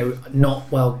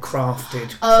 not well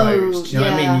crafted prose. Do you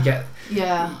know what I mean? You get.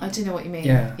 Yeah, I do know what you mean.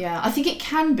 Yeah. I think it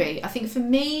can be. I think for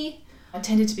me, I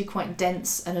tended to be quite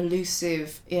dense and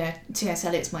elusive. T.S.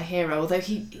 Eliot's my hero, although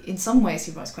in some ways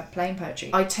he writes quite plain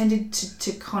poetry. I tended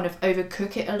to kind of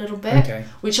overcook it a little bit,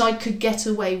 which I could get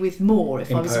away with more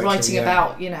if I was writing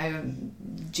about,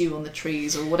 dew on the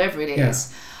trees or whatever it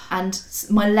is. And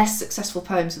my less successful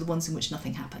poems are the ones in which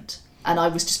nothing happened. And I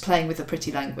was just playing with a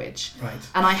pretty language. Right.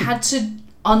 And I had to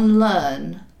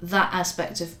unlearn that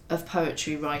aspect of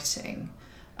poetry writing,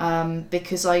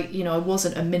 because I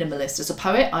wasn't a minimalist as a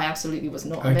poet. I absolutely was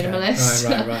not a minimalist.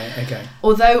 Right. Okay.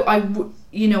 Although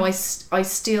I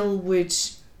still would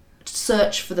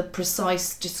search for the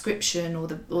precise description or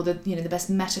the best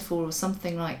metaphor or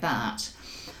something like that.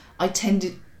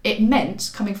 It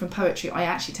meant, coming from poetry, I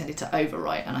actually tended to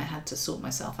overwrite, and I had to sort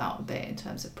myself out a bit in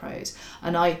terms of prose.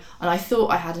 And I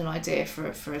thought I had an idea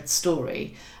for a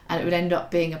story, and it would end up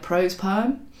being a prose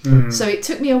poem. So it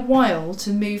took me a while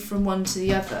to move from one to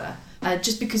the other,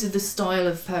 just because of the style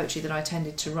of poetry that I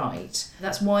tended to write.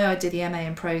 That's why I did the MA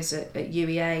in prose at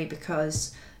UEA,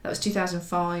 because that was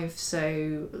 2005,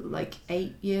 so like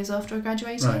 8 years after I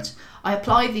graduated. Right. I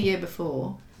applied the year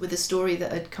before with a story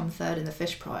that had come third in the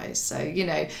Fish Prize. So,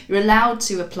 you're allowed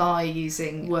to apply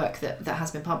using work that has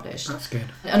been published. That's good.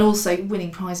 And also winning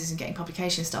prizes and getting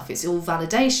publication stuff, it's all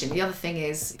validation. The other thing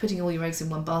is putting all your eggs in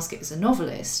one basket as a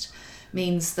novelist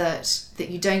means that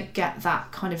you don't get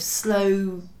that kind of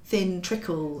slow, thin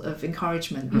trickle of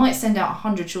encouragement. You might send out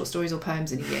 100 short stories or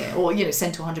poems in a year, or,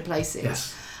 send to 100 places.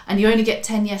 Yes. And you only get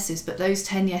 10 yeses, but those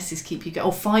 10 yeses keep you going,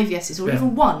 or 5 yeses, or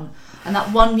even one. And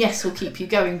that one yes will keep you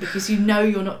going because you're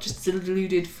not just a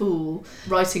deluded fool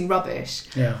writing rubbish.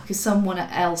 Yeah. Because someone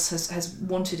else has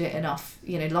wanted it enough,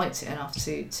 liked it enough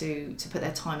to put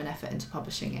their time and effort into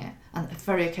publishing it. And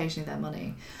very occasionally their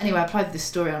money. Anyway, I applied for this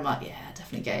story and I'm like,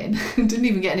 definitely get in. Didn't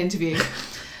even get an interview.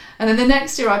 And then the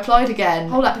next year I applied again,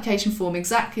 whole application form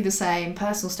exactly the same,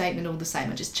 personal statement all the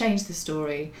same. I just changed the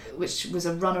story, which was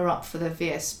a runner-up for the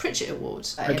V.S. Pritchett Award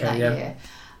in that year.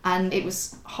 And it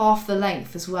was half the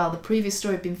length as well. The previous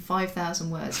story had been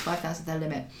 5,000 words, 5,000 their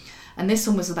limit. And this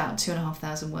one was about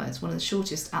 2,500 words, one of the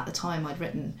shortest at the time I'd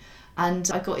written.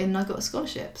 And I got in and I got a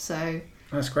scholarship. So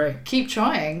that's great. Keep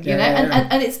trying,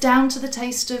 And it's down to the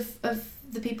taste of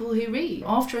the people who read.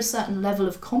 After a certain level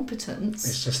of competence,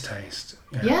 it's just taste.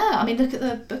 Yeah, I mean, look at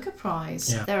the Booker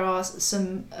Prize. Yeah. There are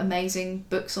some amazing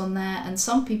books on there, and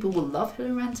some people will love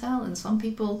Hilary Mantel, and some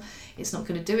people, it's not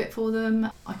going to do it for them.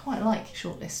 I quite like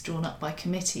shortlists drawn up by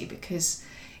committee because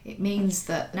it means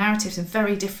that narratives in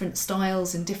very different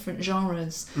styles and different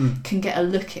genres can get a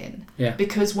look in. Yeah.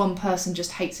 Because one person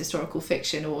just hates historical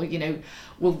fiction, or, you know,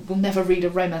 will never read a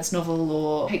romance novel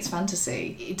or hates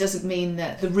fantasy. It doesn't mean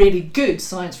that the really good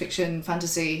science fiction,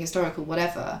 fantasy, historical,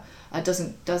 whatever,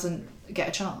 doesn't get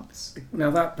a chance.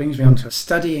 Now that brings me on to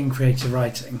studying creative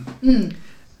writing.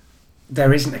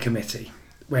 There isn't a committee.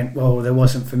 There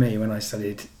wasn't for me when I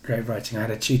studied creative writing. I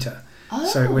had a tutor. Oh.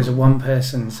 So it was a one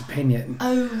person's opinion.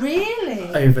 Oh,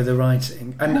 really? Over the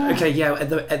writing. And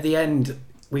at the end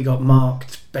we got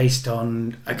marked based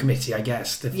on a committee, I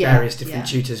guess. The various different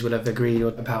tutors will have agreed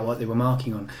about what they were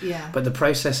marking on. Yeah. But the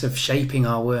process of shaping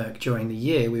our work during the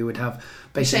year, we would have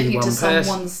basically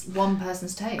one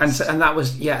person's taste. And that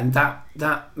was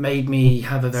that made me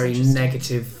have a very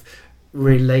negative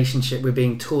relationship with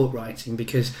being taught writing,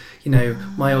 because, you know,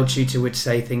 my old tutor would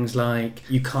say things like,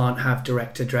 you can't have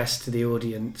direct address to the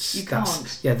audience.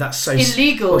 That's so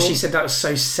illegal. Well, she said that was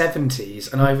so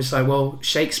 70s, and I was like, well,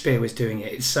 Shakespeare was doing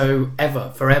it. It's so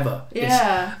forever.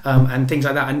 Yeah. And things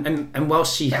like that. And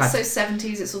whilst she that's so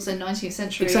 70s, it's also 19th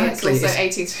century. Exactly. It's also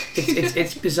 18th.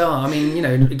 It's bizarre. I mean, you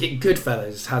know,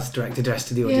 Goodfellas has direct address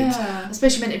to the audience. Yeah.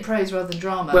 Especially meant in prose rather than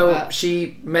drama. Well,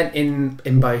 she meant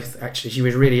in both, actually. She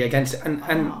was really against it.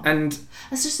 And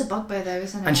that's just a bugbear, though,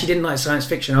 isn't it? And she didn't like science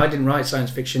fiction. I didn't write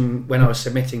science fiction when I was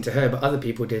submitting to her, but other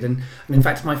people did. And in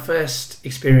fact, my first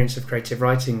experience of creative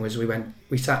writing was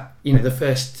we sat, you know, the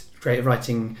first creative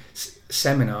writing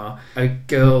seminar. A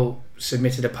girl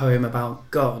submitted a poem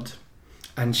about God,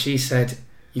 and she said,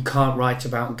 "You can't write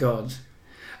about God."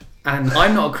 And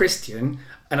I'm not a Christian,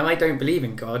 and I don't believe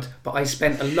in God, but I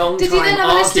spent a long time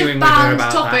arguing with her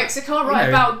about topics? that. You can't write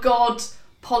about God,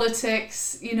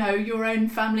 politics, you know, your own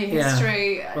family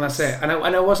history. Yeah. Well, that's it. And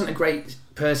I wasn't a great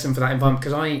person for that environment,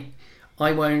 because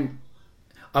I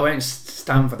won't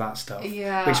stand for that stuff.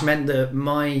 Yeah. Which meant that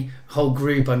my whole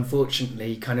group,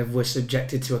 unfortunately, kind of was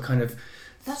subjected to a kind of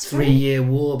 3-year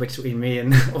war between me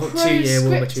and, or 2-year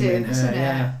war between me and her.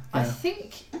 Yeah. I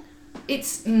think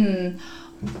it's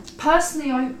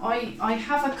personally, I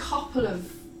have a couple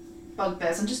of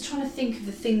bugbears. I'm just trying to think of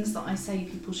the things that I say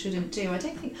people shouldn't do. I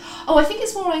think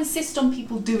it's more I insist on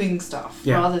people doing stuff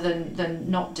rather than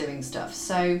not doing stuff.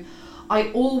 So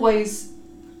I always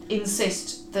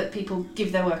insist that people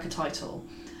give their work a title.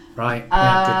 Right.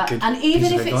 Good and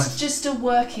even if advice. it's just a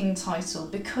working title,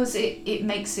 because it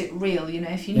makes it real. You know,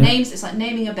 if you it's like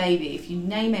naming a baby. If you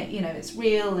name it, you know, it's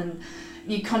real, and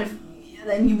you kind of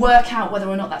then you work out whether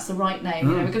or not that's the right name.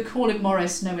 You know, we're going to call him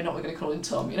Morris. No, we're not. We're going to call him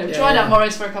Tom. You know, tried out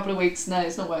Morris for a couple of weeks. No,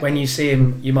 it's not working. When you see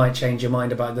him, you might change your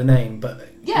mind about the name, but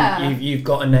you've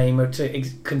got a name to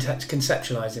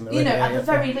conceptualise him. You know, at the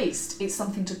very least, it's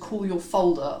something to call your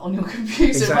folder on your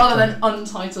computer rather than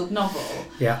untitled novel.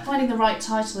 Yeah. Finding the right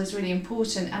title is really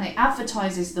important, and it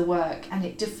advertises the work, and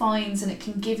it defines, and it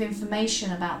can give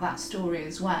information about that story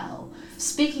as well.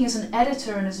 Speaking as an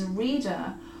editor and as a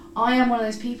reader, I am one of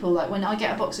those people, like when I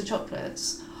get a box of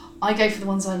chocolates, I go for the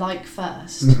ones I like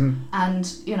first,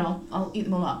 and, you know, I'll eat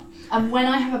them all up. And when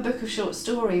I have a book of short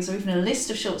stories, or even a list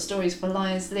of short stories for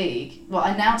Liars League, well,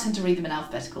 I now tend to read them in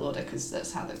alphabetical order, because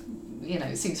that's how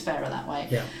it seems fairer that way.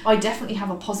 Yeah. I definitely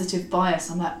have a positive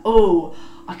bias. I'm like, oh,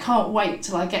 I can't wait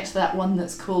till I get to that one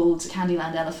that's called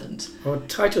Candyland Elephant. Well,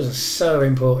 titles are so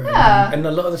important. Yeah. And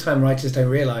a lot of the time writers don't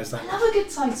realise that. I love a good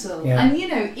title. Yeah. And, you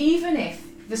know, even if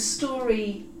the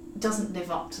story doesn't live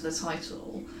up to the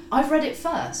title, I've read it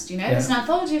first, you know. There's an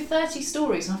anthology of 30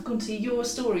 stories, and I've gone to your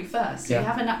story first, so you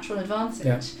have a natural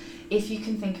advantage if you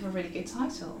can think of a really good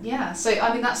title. Yeah, so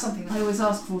I mean, that's something that I always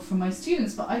ask for from my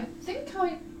students, but I think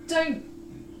I don't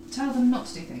tell them not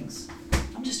to do things.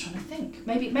 I'm just trying to think.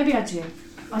 Maybe I do.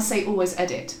 I say always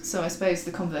edit, so I suppose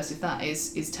the converse of that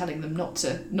is telling them not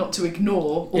to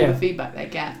ignore all the feedback they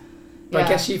get. But I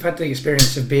guess you've had the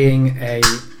experience of being a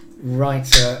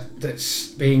writer that's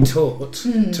being taught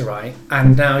to write,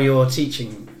 and now you're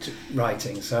teaching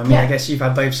writing, so I mean I guess you've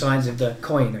had both sides of the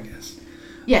coin, I guess.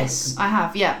 Yes, I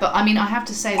have, but I mean I have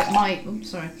to say that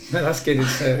sorry. No, that's good. I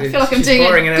feel like I'm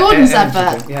doing a Gordon's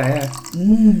advert.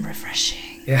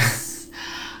 Refreshing. Yeah.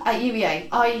 At UEA,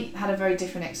 I had a very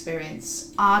different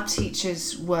experience. Our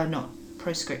teachers were not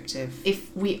proscriptive.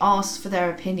 If we asked for their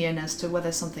opinion as to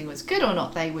whether something was good or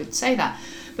not, they would say that.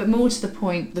 But more to the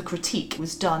point, the critique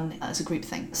was done as a group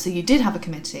thing. So you did have a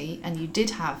committee, and you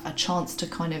did have a chance to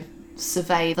kind of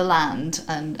survey the land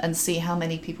and see how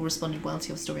many people responded well to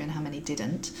your story and how many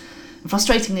didn't. And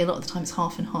frustratingly, a lot of the time it's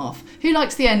half and half. Who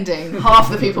likes the ending? Half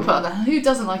the people put on that. Who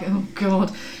doesn't like it? Oh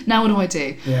God! Now what do I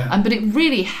do? Yeah. But it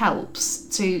really helps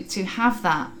to have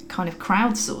that kind of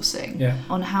crowdsourcing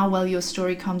on how well your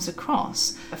story comes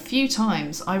across. A few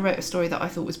times I wrote a story that I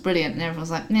thought was brilliant and everyone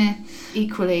was like, nah.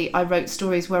 Equally, I wrote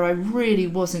stories where I really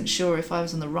wasn't sure if I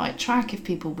was on the right track, if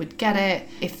people would get it,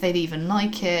 if they'd even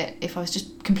like it, if I was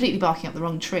just completely barking up the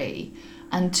wrong tree.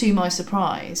 And to my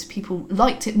surprise, people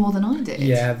liked it more than I did.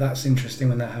 Yeah, that's interesting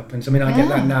when that happens. I mean, I get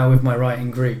that now with my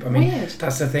writing group. I mean, Weird.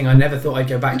 That's the thing. I never thought I'd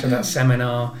go back to that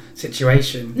seminar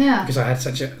situation because I had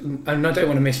such a... And I don't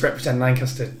want to misrepresent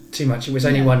Lancaster too much. It was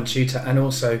only one tutor, and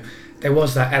also there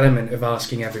was that element of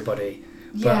asking everybody.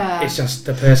 But it's just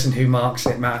the person who marks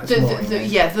it matters more.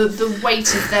 The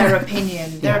weight of their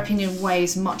opinion. Their opinion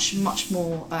weighs much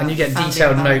more. And you get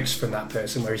detailed notes from that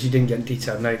person, whereas you didn't get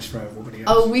detailed notes from everybody else.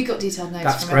 Oh, we got detailed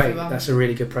notes from everyone. That's a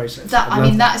really good process.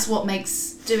 That is what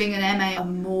makes doing an MA a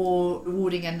more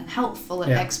rewarding and helpful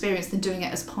experience than doing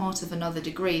it as part of another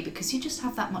degree, because you just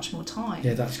have that much more time.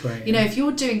 Yeah, that's great. You know, if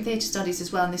you're doing theatre studies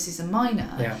as well, and this is a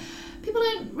minor, people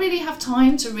don't really have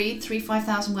time to read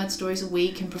 5,000 word stories a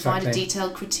week and provide a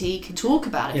detailed critique and talk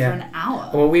about it for an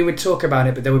hour. Well, we would talk about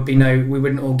it, but there would be we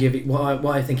wouldn't all give it. What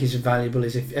I think is valuable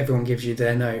is if everyone gives you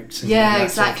their notes. And exactly.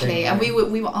 Sort of thing,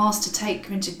 and we were asked to take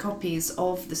printed copies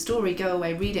of the story, go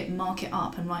away, read it, mark it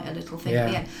up, and write a little thing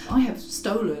at the end. I have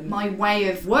stolen my way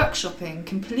of workshopping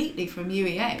completely from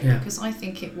UEA because I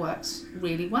think it works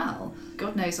really well.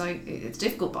 God knows it's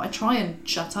difficult, but I try and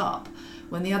shut up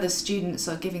when the other students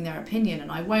are giving their opinion,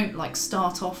 and I won't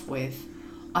start off with,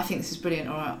 I think this is brilliant,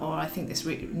 or I think this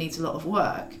needs a lot of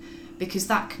work, because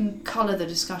that can colour the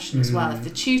discussion as well. If the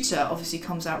tutor obviously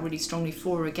comes out really strongly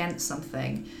for or against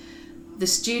something, the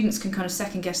students can kind of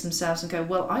second guess themselves and go,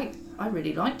 well, I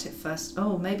really liked it first.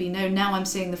 Oh, maybe no, now I'm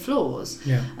seeing the flaws.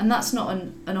 Yeah. And that's not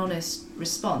an honest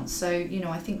response. So,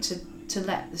 I think to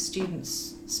let the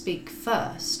students speak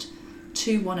first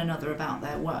to one another about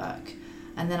their work,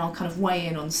 and then I'll kind of weigh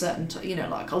in on certain,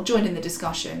 I'll join in the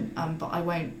discussion, but I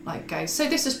won't go, so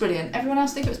this was brilliant, everyone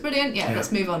else think it was brilliant? Yeah,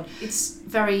 let's move on. It's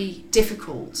very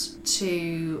difficult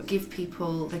to give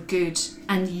people a good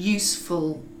and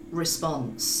useful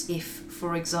response if,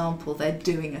 for example, they're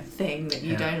doing a thing that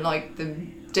you don't like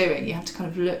them doing. You have to kind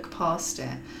of look past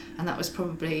it. And that was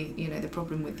probably, the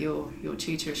problem with your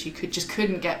tutor. She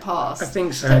couldn't get past. I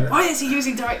think so. Why is he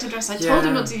using direct address? I told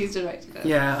him not to use direct address.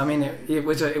 Yeah, I mean, it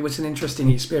was an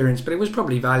interesting experience, but it was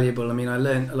probably valuable. I mean, I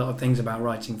learned a lot of things about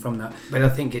writing from that. But I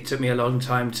think it took me a long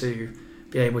time to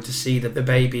be able to see that the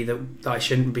baby that I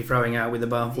shouldn't be throwing out with the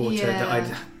bathwater that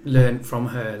I'd learned from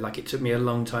her. Like, it took me a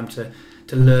long time to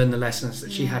learn the lessons that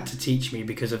she had to teach me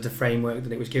because of the framework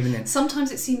that it was given in.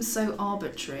 Sometimes it seems so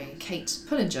arbitrary. Kate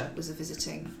Pullinger was a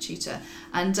visiting tutor,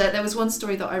 and there was one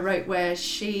story that I wrote where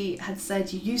she had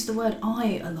said, you use the word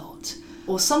I a lot,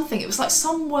 or something. It was like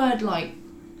some word like,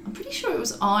 I'm pretty sure it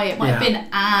was I, it might have been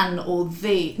an or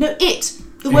the. No, it.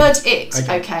 The word it,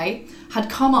 okay, had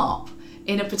come up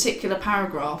in a particular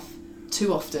paragraph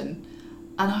too often.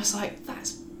 And I was like,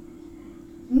 that's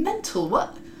mental.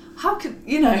 What? How could,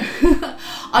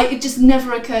 it just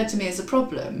never occurred to me as a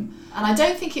problem. And I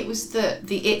don't think it was that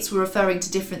the its were referring to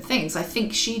different things. I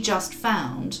think she just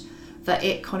found that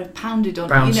it kind of pounded on,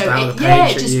 it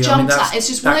just jumped at. It's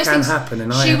just one of those things happen,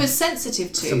 and she was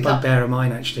sensitive to. It's a bugbear of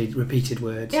mine, actually, repeated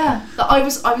words. Yeah, that I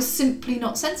was simply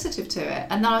not sensitive to it.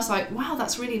 And then I was like, wow,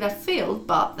 that's really left field.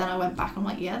 But then I went back and I'm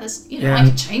like, there's, I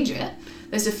could change it.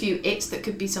 There's a few it's that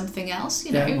could be something else,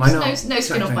 why not? No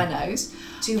skin off my nose.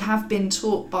 To have been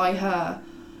taught by her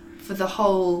for the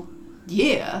whole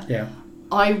year,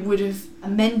 I would have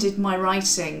amended my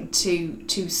writing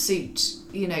to suit,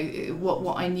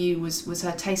 what I knew was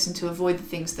her taste, and to avoid the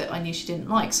things that I knew she didn't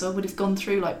like. So I would have gone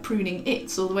through like pruning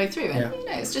it's all the way through. And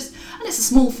it's just, and it's a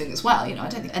small thing as well. I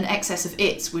don't think an excess of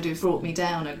it's would have brought me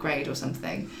down a grade or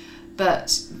something.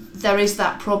 But there is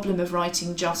that problem of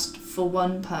writing just for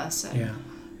one person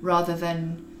rather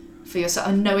than for yourself,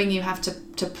 and knowing you have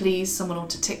to please someone or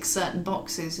to tick certain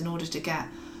boxes in order to get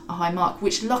a high mark,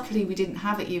 which luckily we didn't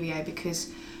have at UEA,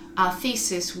 because our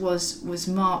thesis was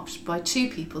marked by two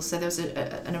people. So there was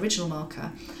an original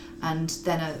marker and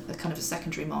then a kind of a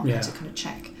secondary marker to kind of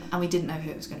check, and we didn't know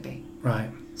who it was going to be. Right.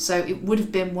 So it would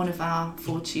have been one of our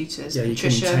 4 tutors,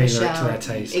 Patricia, Michelle. It to their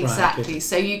taste. Exactly. Right,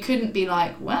 so you couldn't be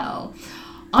like, well,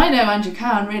 I know Andrew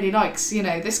Cowan really likes,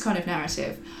 this kind of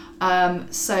narrative,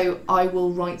 so I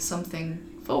will write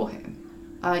something for him.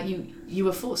 You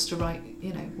were forced to write,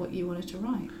 what you wanted to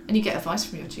write, and you get advice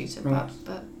from your tutor, right.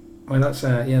 but Well,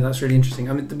 that's really interesting.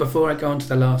 I mean, before I go on to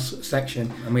the last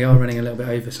section, and we are running a little bit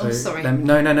over, so sorry.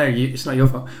 No, it's not your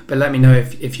fault. But let me know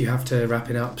if you have to wrap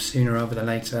it up sooner rather than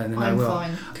later, and then I will.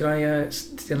 Fine. Could I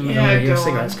steal another one of your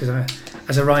cigarettes? Because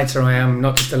as a writer, I am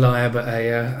not just a liar, but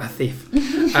a thief.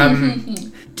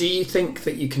 Do you think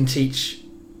that you can teach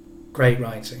great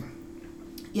writing?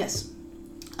 Yes.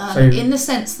 In the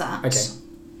sense that. Okay.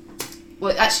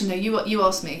 Well, actually, no. You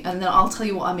ask me, and then I'll tell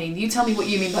you what I mean. You tell me what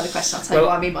you mean by the question. I'll tell you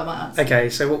what I mean by my answer. Okay.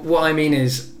 So what I mean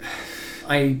is,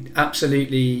 I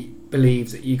absolutely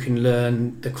believe that you can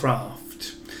learn the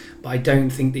craft, but I don't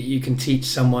think that you can teach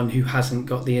someone who hasn't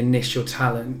got the initial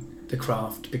talent the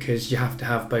craft, because you have to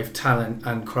have both talent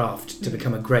and craft to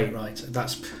become a great writer.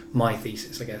 That's my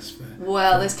thesis, I guess.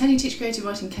 There's can you teach creative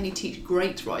writing, can you teach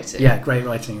great writing? Yeah, great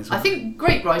writing as well. I think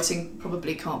great writing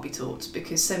probably can't be taught,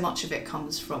 because so much of it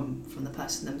comes from the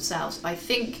person themselves. I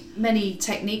think many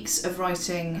techniques of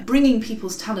writing, bringing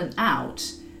people's talent out,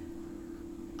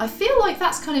 I feel like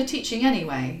that's kind of teaching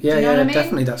anyway. Yeah, do you know what I mean?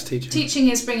 Definitely that's teaching. Teaching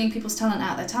is bringing people's talent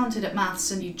out. They're talented at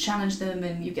maths, and you challenge them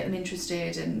and you get them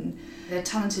interested, and they're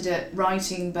talented at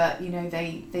writing, but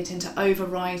they tend to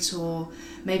overwrite, or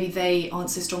maybe they aren't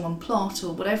so strong on plot,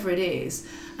 or whatever it is,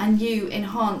 and you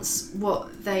enhance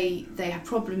what they have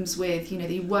problems with.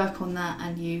 You work on that,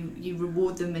 and you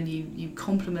reward them, and you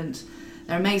compliment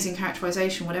their amazing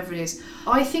characterization, whatever it is.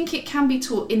 I think it can be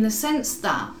taught in the sense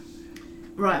that,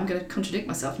 right, I'm going to contradict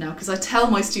myself now, because I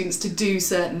tell my students to do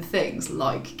certain things,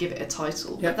 like give it a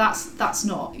title. Yep. But that's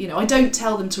not, I don't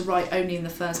tell them to write only in the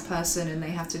first person and they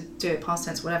have to do it past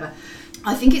tense, whatever.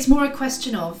 I think it's more a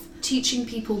question of teaching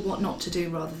people what not to do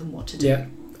rather than what to do. Yeah,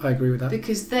 I agree with that.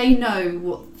 Because they know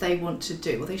what they want to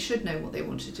do, or they should know what they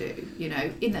want to do,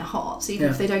 in their hearts. Even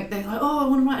if they don't, they're like, oh, I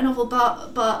want to write a novel,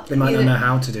 but they might not know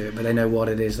how to do it, but they know what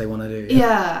it is they want to do.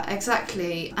 Yeah,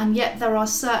 exactly. And yet there are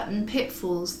certain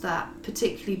pitfalls that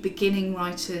particularly beginning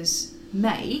writers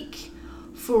make.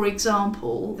 For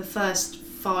example, the first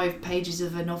 5 pages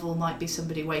of a novel might be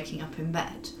somebody waking up in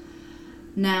bed.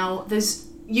 Now,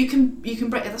 you can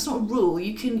break it. That's not a rule.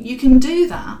 You can do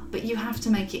that, but you have to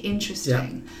make it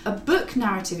interesting. Yeah. A book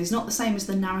narrative is not the same as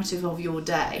the narrative of your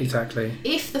day. Exactly.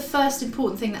 If the first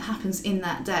important thing that happens in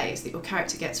that day is that your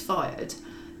character gets fired,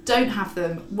 don't have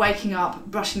them waking up,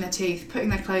 brushing their teeth, putting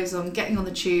their clothes on, getting on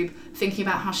the tube, thinking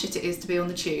about how shit it is to be on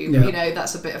the tube. Yeah.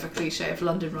 That's a bit of a cliche of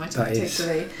London writing,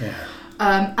 particularly.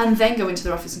 And then go into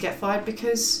their office and get fired,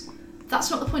 because that's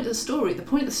not the point of the story. The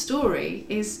point of the story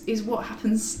is what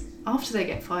happens after they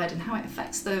get fired and how it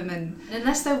affects them. And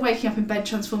unless they're waking up in bed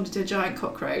transformed into a giant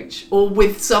cockroach, or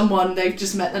with someone they've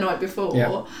just met the night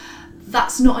before,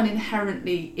 that's not an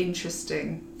inherently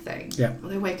interesting thing. Yeah. Or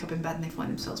they wake up in bed and they find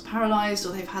themselves paralysed, or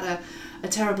they've had a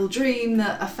terrible dream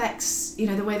that affects the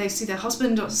way they see their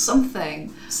husband or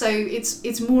something. So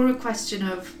it's more a question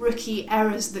of rookie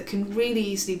errors that can really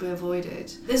easily be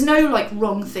avoided. There's no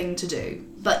wrong thing to do,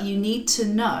 but you need to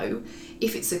know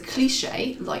if it's a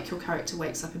cliche, like your character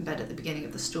wakes up in bed at the beginning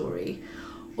of the story,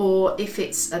 or if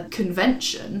it's a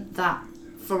convention that,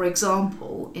 for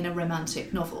example, in a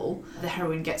romantic novel, the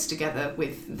heroine gets together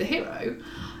with the hero.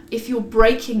 If you're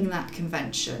breaking that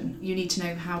convention, you need to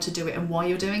know how to do it and why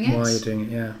you're doing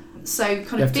it. Yeah. So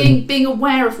kind of being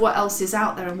aware of what else is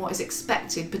out there and what is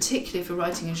expected, particularly if you're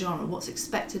writing a genre, what's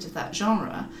expected of that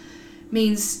genre,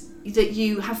 means that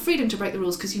you have freedom to break the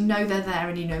rules because you know they're there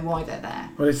and you know why they're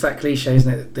there. Well, it's that cliche,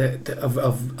 isn't it,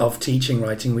 of teaching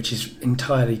writing, which is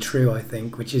entirely true, I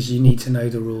think, which is you need to know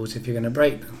the rules if you're going to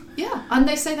break them. Yeah, and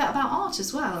they say that about art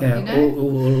as well. Yeah,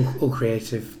 all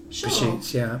creative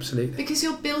pursuits. Yeah, absolutely. Because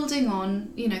you're building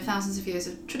on, thousands of years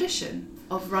of tradition,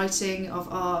 of writing, of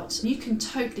art. You can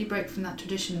totally break from that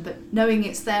tradition, but knowing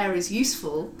it's there is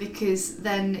useful, because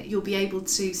then you'll be able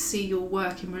to see your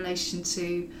work in relation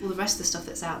to all the rest of the stuff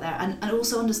that's out there, and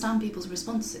also understand people's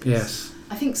responses. Yes.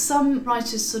 I think some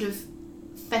writers sort of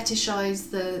fetishize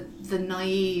the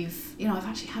naive. I've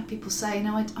actually had people say,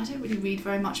 no, I don't really read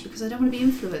very much because I don't want to be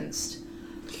influenced.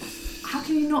 How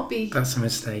can you not be? That's a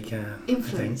mistake, yeah.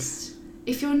 Influenced.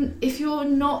 If you're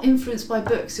not influenced by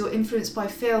books, you're influenced by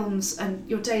films and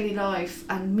your daily life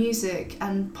and music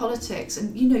and politics,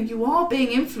 and you are being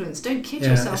influenced. Don't kid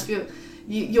yourself.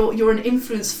 You're an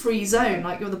influence-free zone,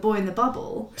 like you're the boy in the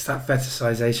bubble. It's that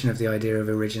fetishization of the idea of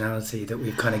originality that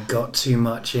we've kind of got too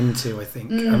much into, I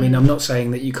think. I mean, I'm not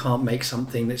saying that you can't make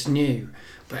something that's new,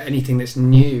 but anything that's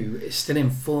new is still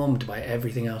informed by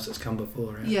everything else that's come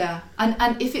before it. Yeah,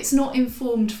 and if it's not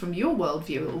informed from your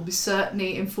worldview, it will be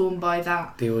certainly informed by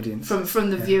that. The audience.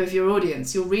 From the view of your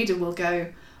audience. Your reader will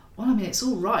go, well, I mean, it's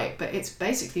all right, but it's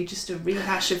basically just a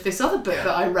rehash of this other book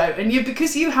that I wrote. And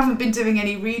because you haven't been doing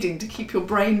any reading to keep your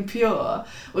brain pure,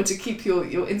 or to keep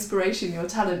your inspiration, your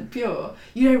talent pure,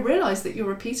 you don't realise that you're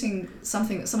repeating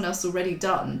something that someone else has already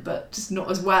done, but just not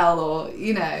as well, or,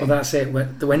 you know. Well, that's it.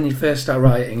 When you first start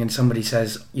writing and somebody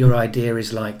says, your idea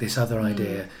is like this other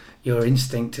idea, your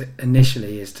instinct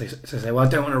initially is to say, well, I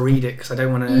don't want to read it because I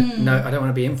don't want to know, I don't want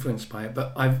to be influenced by it.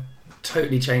 But I've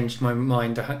totally changed my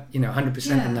mind,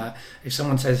 100% on that. If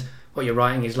someone says what you're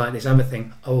writing is like this other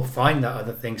thing, I will find that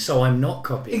other thing, so I'm not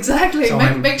copying. Exactly. So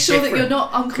make sure that you're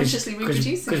not unconsciously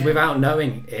reproducing it. Because without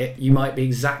knowing it, you might be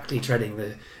exactly treading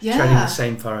the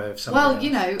same furrow of someone else. Well, you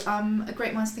know, a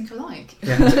great minds think alike.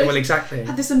 Yeah, well, exactly. I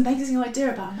had this amazing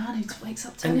idea about a man who wakes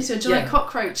up turning into a giant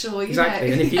cockroach, or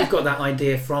exactly. And if you've got that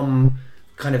idea from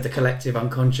kind of the collective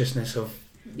unconsciousness of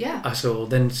us all,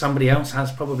 then somebody else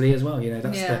has probably as well. You know,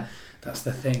 that's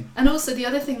the thing. And also the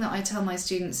other thing that I tell my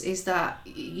students is that,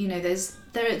 you know,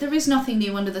 there is nothing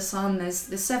new under the sun. There's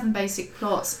 7 basic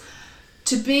plots.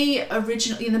 To be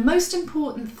original, the most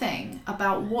important thing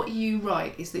about what you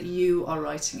write is that you are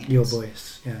writing it. Your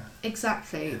voice, yeah.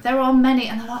 Exactly. There are many,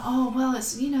 and they're like, oh, well,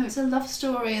 it's, you know, it's a love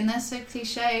story, and they're so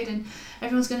cliched, and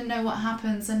everyone's going to know what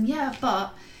happens, and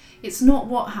but it's not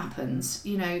what happens.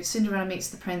 You know, Cinderella meets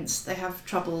the prince, they have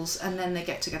troubles, and then they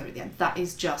get together at the end. That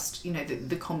is just, you know,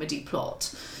 the comedy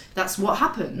plot. That's what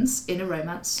happens in a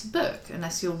romance book,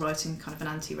 unless you're writing kind of an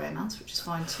anti-romance, which is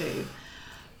fine too.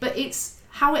 But it's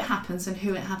how it happens and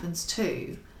who it happens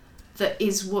to that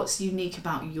is what's unique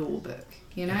about your book,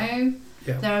 you know?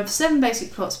 Yeah. There are 7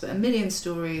 basic plots, but 1 million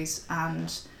stories,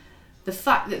 and the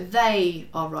fact that they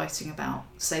are writing about,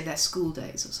 say, their school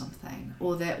days or something,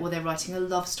 or they're writing a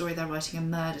love story, they're writing a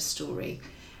murder story,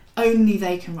 only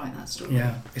they can write that story.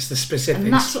 Yeah, it's the specifics.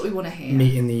 And that's what we want to hear.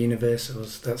 Meeting the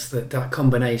universals. That's that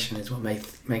combination is what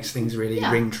makes things really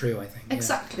ring true, I think.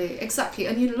 Exactly.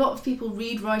 And a lot of people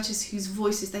read writers whose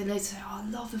voices they later say, oh, I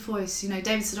love the voice. You know,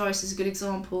 David Sedaris is a good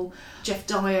example. Jeff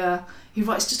Dyer, who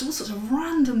writes just all sorts of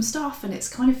random stuff, and it's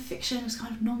kind of fiction, it's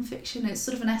kind of non-fiction, it's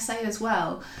sort of an essay as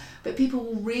well. But people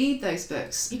will read those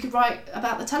books. You could write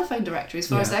about the telephone directory as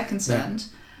far as they're concerned.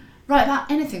 Write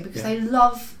about anything because they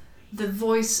love the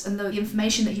voice and the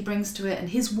information that he brings to it and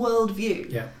his worldview.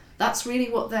 Yeah. That's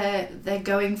really what they're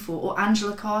going for. Or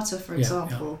Angela Carter, for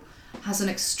example, has an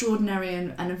extraordinary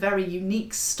and a very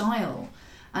unique style.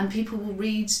 And people will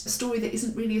read a story that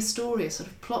isn't really a story, a sort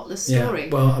of plotless story.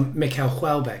 Yeah. Well, Mikhail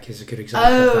Houellebecq is a good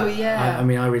example of that. Yeah. I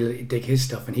mean, I really dig his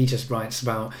stuff, and he just writes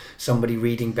about somebody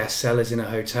reading bestsellers in a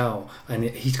hotel, and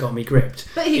he's got me gripped.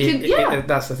 But he can,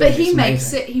 that's the thing. But he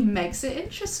makes it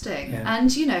interesting. Yeah.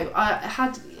 And, you know,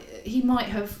 he might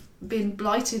have been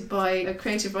blighted by a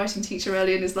creative writing teacher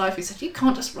early in his life who said, you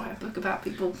can't just write a book about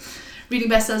people reading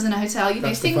bestsellers in a hotel. You know,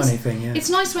 that's the funny thing, It's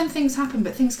nice when things happen,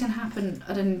 but things can happen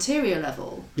at an interior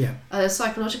level, at a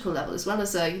psychological level, as well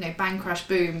as a, you know, bang, crash,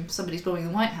 boom, somebody's bombing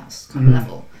the White House kind of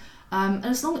level. And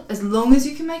as long as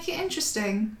you can make it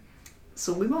interesting, that's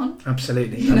all we want.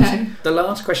 Absolutely. You know? The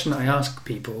last question that I ask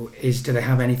people is, do they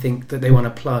have anything that they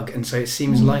want to plug? And so it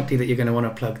seems likely that you're going to want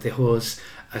to plug the Hawes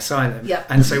Asylum. Yep.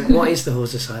 And so what is the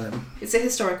Hawes Asylum? It's a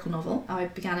historical novel. I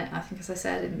began it, I think, as I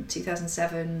said, in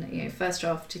 2007, you know, first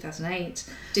draft 2008.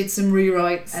 Did some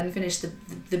rewrites and finished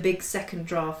the big second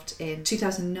draft in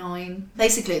 2009.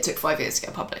 Basically, it took 5 years to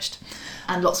get published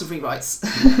and lots of rewrites.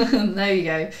 There you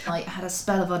go. I had a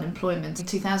spell of unemployment in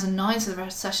 2009, so the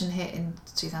recession hit in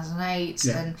 2008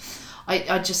 and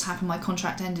I just happened, my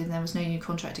contract ended and there was no new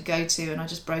contract to go to, and I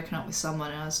just broken up with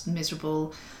someone and I was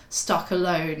miserable, stuck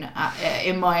alone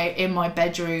in my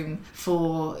bedroom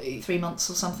for 3 months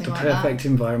or something like that. The perfect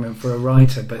environment for a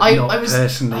writer, but not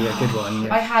personally a good one.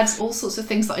 Yeah. I had all sorts of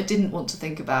things that I didn't want to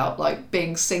think about, like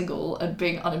being single and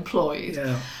being unemployed.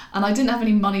 Yeah. And I didn't have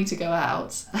any money to go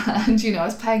out. And, you know, I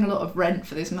was paying a lot of rent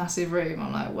for this massive room.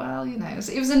 I'm like, well, you know, it was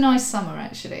a nice summer,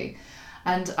 actually.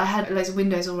 And I had loads of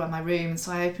windows all around my room, and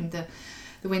so I opened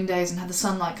the windows and had the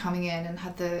sunlight coming in and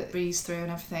had the breeze through and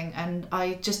everything, and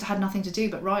I just had nothing to do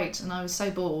but write, and I was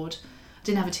so bored. I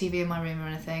didn't have a TV in my room or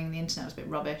anything, the internet was a bit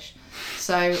rubbish,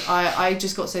 so I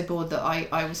just got so bored that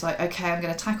I was like, okay, I'm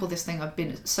going to tackle this thing I've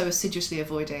been so assiduously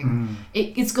avoiding.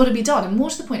 It's got to be done, and more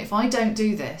to the point, if I don't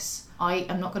do this, I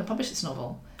am not going to publish this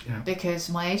novel, because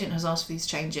my agent has asked for these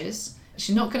changes.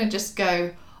 She's not going to just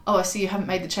go, oh, I see you haven't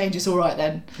made the changes, all right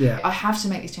then. Yeah. I have to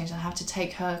make these changes. I have to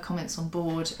take her comments on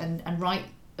board and write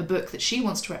a book that she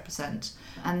wants to represent.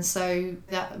 And so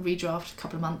that redraft, a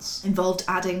couple of months, involved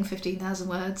adding 15,000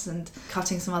 words and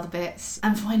cutting some other bits.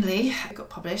 And finally, it got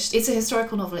published. It's a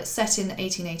historical novel. It's set in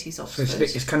 1880s Oxford. So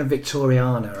it's kind of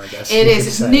Victoriana, I guess. It is.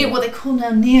 It's what they call now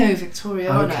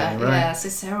neo-Victoriana. Okay, right. Yeah, so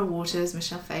Sarah Waters,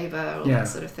 Michelle Faber, all that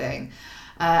sort of thing.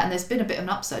 And there's been a bit of an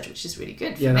upsurge, which is really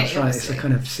good for me. That's right. Obviously. It's a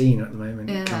kind of scene at the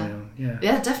moment coming on.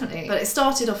 Yeah, definitely. But it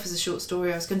started off as a short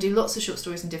story. I was going to do lots of short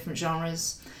stories in different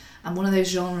genres. And one of those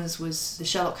genres was the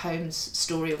Sherlock Holmes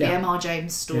story, or the M.R.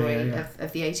 James story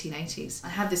of the 1880s. I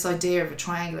had this idea of a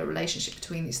triangular relationship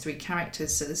between these three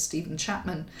characters. So there's Stephen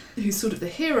Chapman, who's sort of the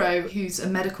hero, who's a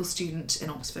medical student in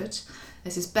Oxford.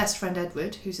 There's his best friend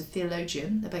Edward, who's a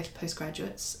theologian. They're both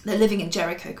postgraduates. They're living in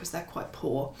Jericho because they're quite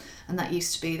poor, and that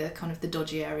used to be the kind of the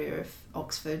dodgy area of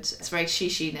Oxford. It's very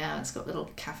shishy now. It's got little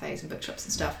cafes and bookshops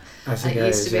and stuff. As it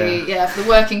goes, used to be, for the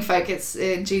working folk. It's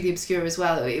in Jude the Obscure as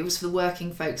well. It was for the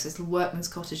working folks. There's little workmen's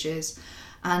cottages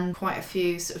and quite a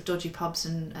few sort of dodgy pubs,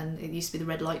 and it used to be the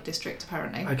red light district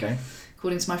apparently. Okay.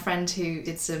 According to my friend who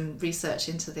did some research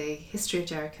into the history of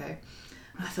Jericho.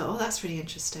 And I thought, that's really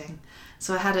interesting.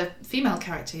 So I had a female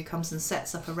character who comes and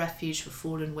sets up a refuge for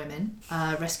fallen women,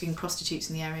 rescuing prostitutes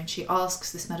in the area, and she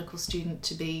asks this medical student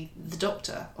to be the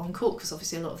doctor on call, because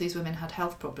obviously a lot of these women had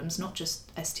health problems, not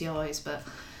just STIs, but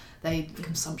they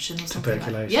consumption or something.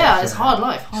 Tuberculosis. It's hard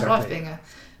life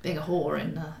being a whore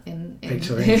in the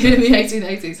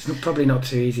 1880s. It's probably not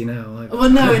too easy now. Either. Well,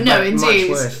 no, indeed. Much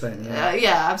worse then.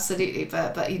 Absolutely.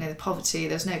 But the poverty,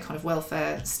 there's no kind of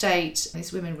welfare state.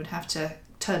 These women would have to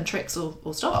turn tricks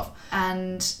or starve.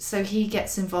 And so he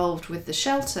gets involved with the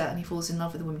shelter, and he falls in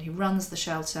love with the woman who runs the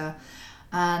shelter,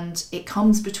 and it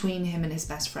comes between him and his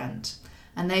best friend.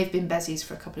 And they've been bezies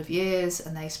for a couple of years,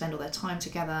 and they spend all their time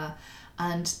together.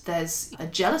 And there's a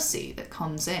jealousy that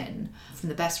comes in from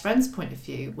the best friend's point of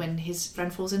view when his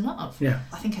friend falls in love. Yeah.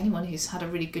 I think anyone who's had a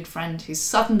really good friend who's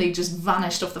suddenly just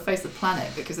vanished off the face of the planet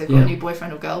because they've got a new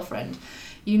boyfriend or girlfriend,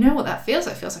 you know what that feels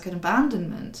like. It feels like an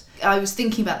abandonment. I was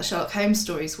thinking about the Sherlock Holmes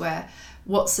stories where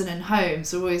Watson and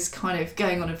Holmes are always kind of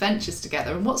going on adventures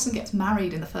together, and Watson gets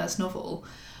married in the first novel.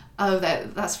 Oh,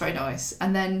 that's very nice.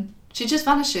 And then she just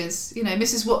vanishes.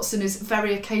 Mrs. Watson is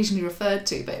very occasionally referred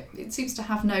to, but it seems to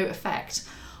have no effect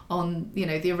on,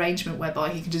 the arrangement whereby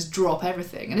he can just drop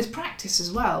everything. And his practice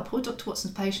as well. Poor Dr.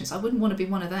 Watson's patients. I wouldn't want to be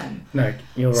one of them. No,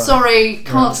 you're right. Sorry,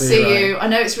 can't see you. I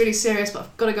know it's really serious, but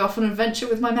I've got to go off on an adventure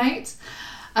with my mate.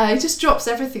 He just drops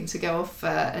everything to go off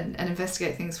and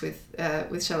investigate things with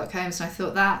Sherlock Holmes. And I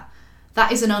thought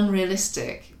that is an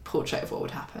unrealistic portrait of what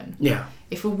would happen. Yeah.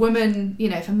 If a woman,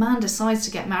 if a man decides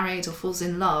to get married or falls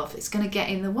in love, it's going to get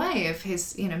in the way of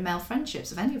his, male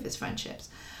friendships, of any of his friendships.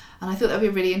 And I thought that would be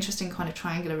a really interesting kind of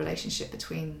triangular relationship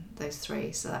between those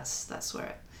three. So that's where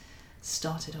it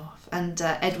started off. And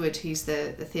Edward, who's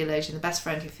the theologian, the best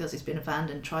friend who feels he's been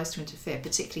abandoned, tries to interfere.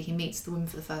 Particularly, he meets the woman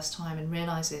for the first time and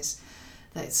realises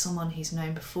that it's someone he's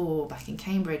known before back in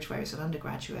Cambridge, where he's an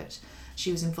undergraduate.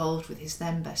 She was involved with his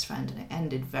then best friend, and it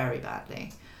ended very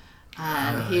badly.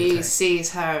 And he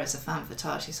sees her as a femme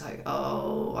fatale. She's like,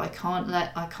 I can't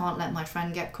let my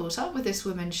friend get caught up with this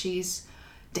woman. She's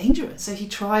dangerous. So he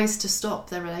tries to stop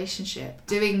their relationship,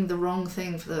 doing the wrong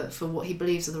thing for what he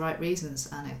believes are the right reasons,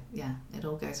 and it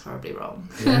all goes horribly wrong.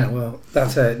 Yeah, well,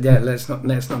 that's let's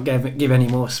not give any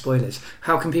more spoilers.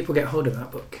 How can people get hold of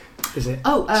that book? Is it? It's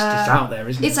out there,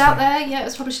 isn't it? It's out there. Yeah, it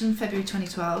was published in February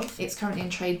 2012. It's currently in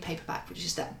trade paperback, which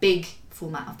is that big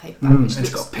format of paperback. It's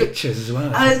got pictures as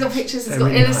well. And it's got pictures. It's got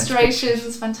really illustrations,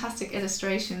 nice fantastic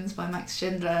illustrations by Max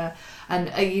Schindler. And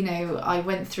I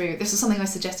went through. This was something I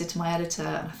suggested to my editor,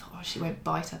 and I thought, she won't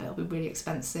bite at it. It'll be really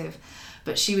expensive.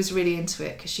 But she was really into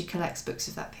it because she collects books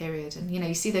of that period. And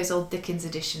you see those old Dickens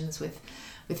editions with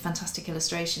fantastic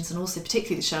illustrations, and also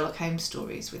particularly the Sherlock Holmes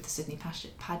stories with the Sidney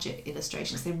Paget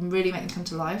illustrations. They really make them come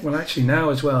to life. Well, actually now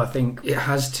as well, I think it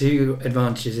has two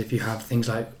advantages if you have things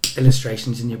like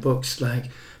illustrations in your books. Like,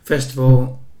 first of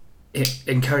all, it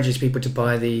encourages people to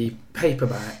buy the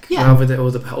paperback rather than or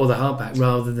the hardback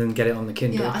rather than get it on the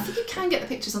Kindle. Yeah, I think you can get the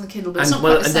pictures on the Kindle, but it's not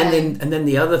quite the same. And then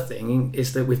the other thing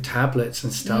is that with tablets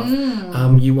and stuff,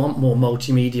 you want more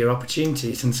multimedia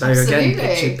opportunities, and so Absolutely.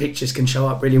 Again, pictures can show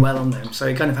up really well on them. So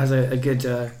it kind of has a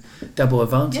good double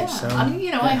advantage. Yeah, so,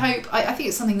 I think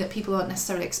it's something that people aren't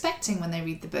necessarily expecting when they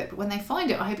read the book, but when they find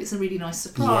it, I hope it's a really nice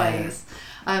surprise.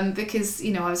 Yeah. Because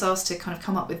I was asked to kind of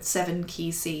come up with 7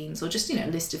 key scenes, or just a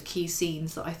list of key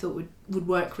scenes that I thought would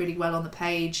work really well on the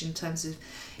page in terms of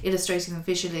illustrating them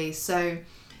visually. So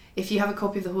if you have a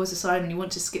copy of The Horse Asylum and you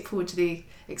want to skip forward to the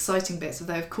exciting bits,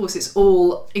 although of course it's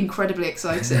all incredibly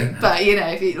exciting, but you know,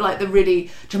 if you like the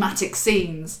really dramatic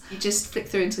scenes, you just flick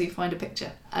through until you find a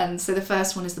picture. And so the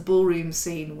first one is the ballroom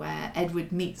scene where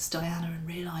Edward meets Diana and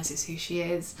realises who she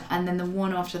is. And then the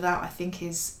one after that, I think,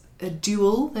 is a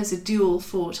duel. There's a duel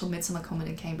fought on Midsummer Common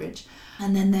in Cambridge.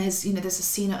 And then there's a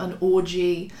scene at an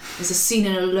orgy. There's a scene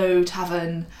in a low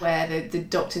tavern where the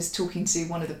doctor's talking to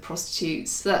one of the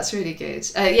prostitutes. So that's really good.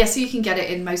 So you can get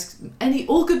it in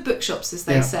all good bookshops, as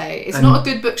they say. It's not a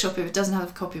good bookshop if it doesn't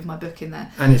have a copy of my book in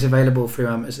there. And it's available through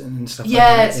Amazon and stuff like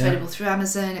that. Yeah, it's available through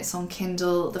Amazon. It's on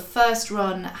Kindle. The first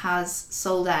run has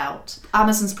sold out.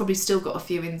 Amazon's probably still got a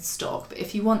few in stock, but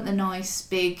if you want the nice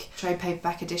big trade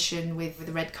paperback edition with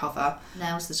the red cover,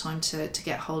 now's the time to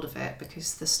get hold of it,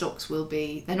 because the stocks will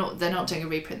be, they're not doing a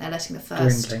reprint, they're letting the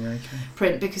first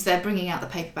print, because they're bringing out the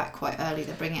paperback quite early.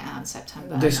 They're bringing it out in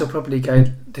September. This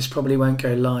probably won't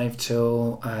go live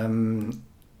till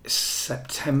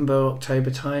September, October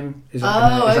time. Is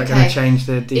that going to change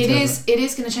the details? It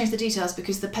is going to change the details,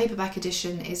 because the paperback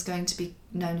edition is going to be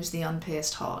known as The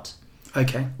Unpierced Heart.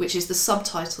 Okay. Which is the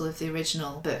subtitle of the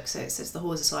original book. So it says The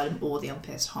Horse Asylum or The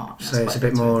Unpierced Heart. So it's a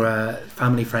bit more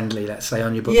family friendly, let's say,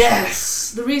 on your book.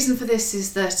 Yes. The reason for this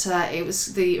is that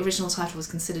the original title was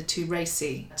considered too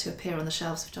racy to appear on the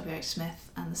shelves of W.H.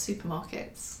 Smith and the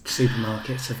supermarkets.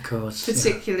 Supermarkets, of course.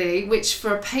 Particularly, which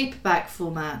for a paperback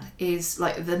format is,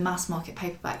 like, the mass market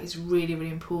paperback is really,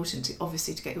 really important, to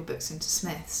get your books into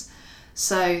Smith's.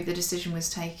 So the decision was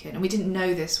taken, and we didn't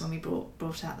know this when we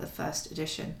brought out the first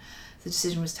edition. The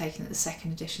decision was taken that the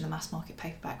second edition, the mass market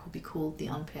paperback, will be called The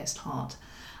Unpierced Heart,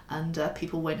 and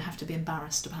people won't have to be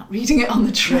embarrassed about reading it on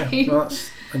the train. Yeah, well,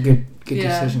 that's a good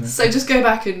decision. So just go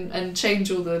back and change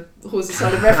all the Horse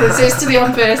Asylum references to The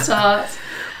Unpierced Heart.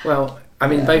 Well, I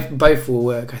mean, both will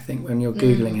work, I think, when you're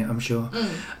Googling it, I'm sure.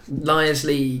 Liars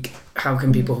League, how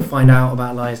can people find out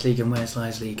about Liars League, and where's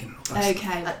Liars League?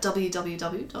 Okay, at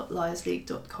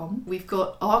www.liarsleague.com. We've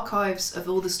got archives of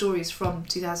all the stories from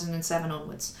 2007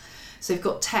 onwards. So we've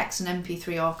got text and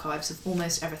MP3 archives of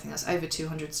almost everything. That's over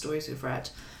 200 stories we've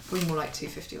read. Probably more like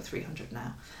 250 or 300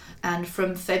 now. And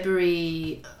from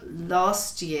February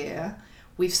last year,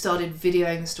 we've started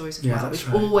videoing the stories as well.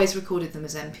 We've always recorded them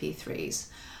as MP3s.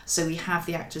 So we have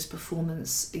the actor's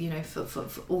performance, for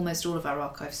almost all of our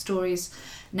archive stories.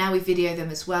 Now we video them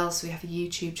as well, so we have a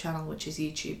YouTube channel, which is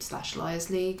YouTube/Liars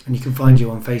League. And you can find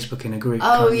you on Facebook in a group, which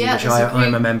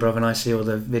I'm a member of, and I see all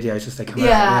the videos as they come out.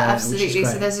 Yeah, absolutely.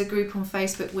 So there's a group on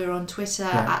Facebook. We're on Twitter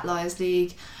at Liars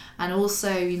League. And also,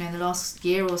 in the last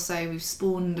year or so, we've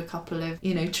spawned a couple of,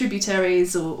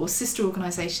 tributaries or sister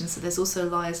organisations. So there's also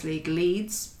Liars League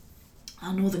Leeds,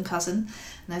 our northern cousin.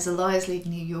 And there's a Liars League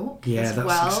New York as well.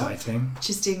 Yeah, that's exciting. Which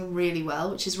is doing really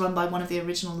well, which is run by one of the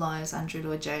original liars, Andrew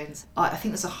Lloyd Jones. I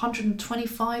think there's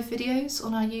 125 videos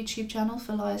on our YouTube channel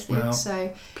for Liars League. Wow.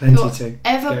 So plenty if you're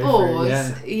ever bored,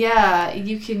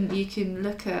 you can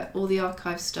look at all the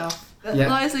archive stuff.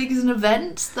 Liars League is an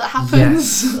event that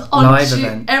happens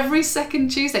on every second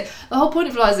Tuesday. The whole point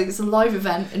of Liars League is a live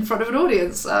event in front of an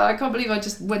audience. I can't believe I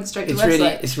just went straight to the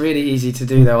website. It's really easy to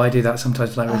do, though. I do that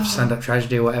sometimes, like with stand-up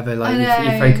tragedy or whatever. Like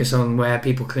you focus on where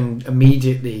people can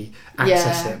immediately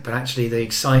access it, but actually the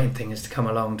exciting thing is to come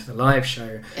along to the live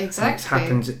show. Exactly. It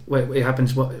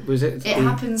happens. What was it? It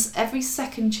happens every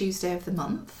second Tuesday of the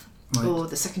month, or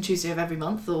the second Tuesday of every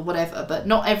month, or whatever. But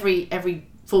not every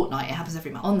fortnight. It happens every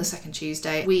month on the second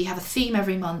Tuesday. We have a theme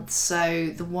every month,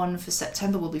 so the one for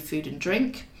September will be food and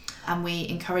drink, and we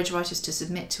encourage writers to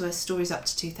submit to us stories up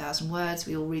to 2,000 words.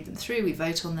 We all read them through, we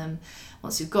vote on them.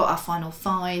 Once we've got our final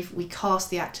 5, we cast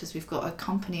the actors. We've got a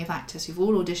company of actors who've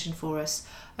all auditioned for us,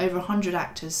 over 100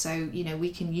 actors, so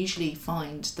we can usually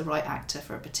find the right actor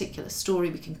for a particular story.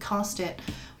 We can cast it,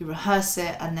 we rehearse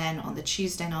it, and then on the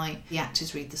Tuesday night the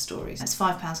actors read the stories. It's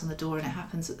 £5 on the door, and it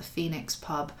happens at the Phoenix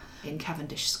pub in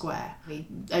Cavendish Square. We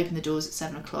open the doors at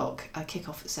 7 o'clock, kick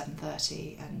off at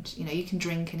 7:30, and you can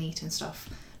drink and eat and stuff,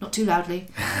 not too loudly,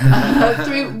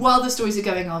 while the stories are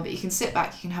going on, but you can sit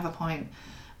back, you can have a pint,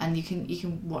 and you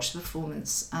can watch the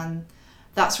performance, and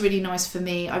that's really nice for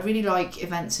me. I really like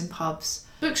events in pubs.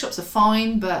 Bookshops are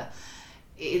fine, but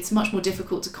it's much more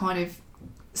difficult to kind of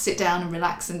sit down and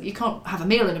relax, and you can't have a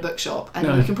meal in a bookshop, and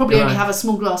you can probably only have a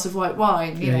small glass of white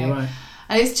wine, you know. You're right.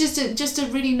 And it's just a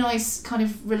really nice kind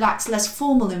of relaxed, less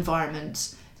formal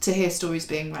environment to hear stories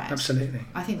being read. Absolutely.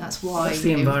 I think that's why that's the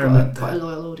we've environment got quite a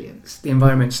loyal audience. The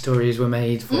environment stories were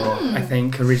made for, I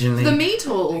think, originally. The mead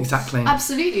hall. Exactly.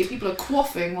 Absolutely. People are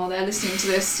quaffing while they're listening to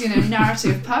this,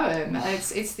 narrative poem.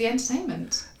 It's the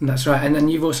entertainment. That's right. And then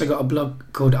you've also got a blog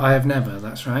called I Have Never,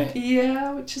 that's right?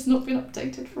 Yeah, which has not been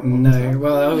updated for a long time. No,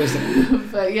 well, I always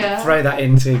but yeah. throw that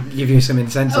in to give you some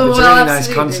incentive. It's a really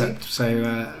nice concept. So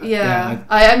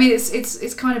I mean,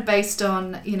 it's kind of based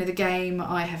on, the game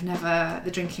I Have Never, the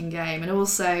drinking game, and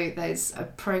also there's a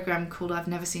program called I've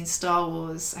Never Seen Star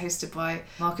Wars, hosted by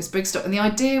Marcus Brigstocke. And the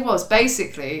idea was,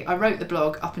 basically, I wrote the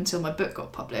blog up until my book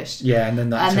got published. Yeah, and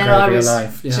then I was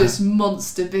life. Yeah. Just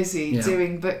monster busy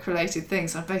doing book-related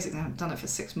things. I basically haven't done it for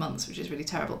 6 months, which is really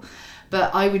terrible.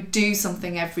 But I would do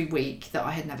something every week that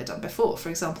I had never done before. For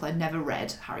example, I'd never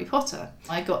read Harry Potter.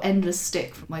 I got endless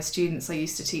stick from my students. I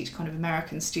used to teach kind of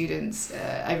American students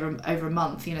over a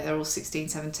month. They're all 16,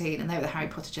 17, and they were the Harry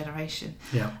Potter generation.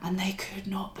 Yeah. And they could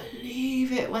not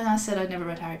believe it when I said I'd never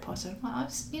read Harry Potter. I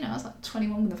was like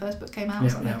 21 when the first book came out or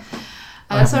something.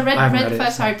 Yeah. So I read the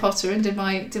first Harry Potter and did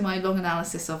my long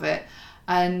analysis of it.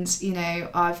 And,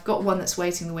 I've got one that's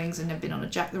waiting in the wings. I've never been on a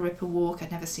Jack the Ripper walk.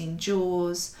 I've never seen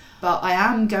Jaws. But I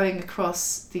am going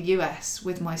across the US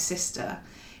with my sister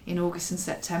in August and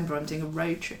September. I'm doing a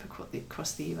road trip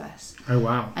across the US. Oh,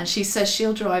 wow. And she says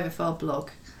she'll drive if I'll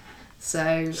blog. So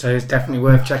it's definitely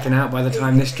worth checking out by the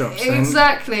time this drops.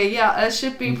 Exactly, yeah. There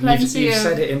should be plenty you've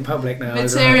said it in public now.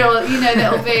 Material,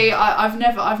 that'll be. I've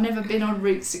never been on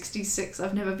Route 66.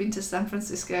 I've never been to San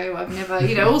Francisco. I've never,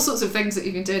 all sorts of things that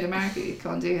you can do in America that you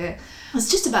can't do here. It's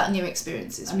just about new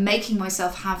experiences and making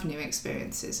myself have new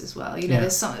experiences as well.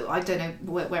 There's some, I don't know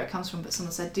where it comes from, but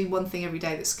someone said do one thing every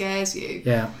day that scares you.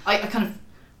 Yeah. I kind of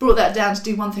brought that down to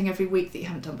do one thing every week that you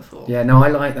haven't done before. Yeah, no, I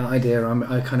like that idea.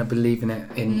 I kind of believe in it.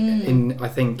 I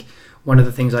think one of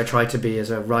the things I try to be as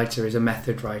a writer is a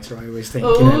method writer. I always think,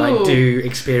 do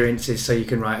experiences so you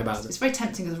can write about them. It's very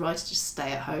tempting as a writer to just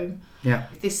stay at home. Yeah.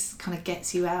 This kind of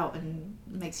gets you out and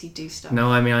makes you do stuff.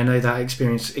 No, I mean, I know that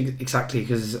experience exactly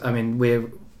because, I mean,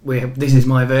 this is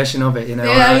my version of it,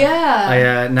 now I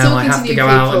have to go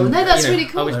out and, no, that's really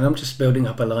cool. And I'm just building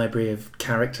up a library of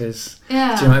characters.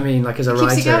 Yeah. Do you know what I mean? Like, as a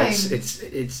writer,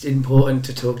 it's important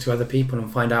to talk to other people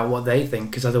and find out what they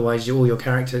think, because otherwise all your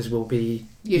characters will be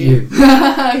you.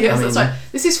 Yes, that's right.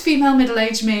 This is female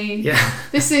middle-aged me. Yeah.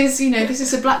 This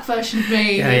is a black version of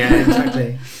me. Yeah,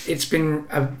 exactly. It's been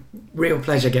a real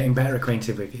pleasure getting better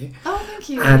acquainted with you. Oh, thank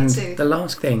you. And me too. The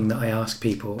last thing that I ask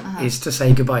people is to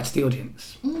say goodbye to the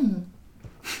audience.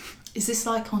 Is this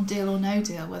like on Deal or No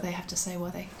Deal, where they have to say why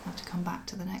they have to come back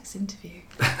to the next interview?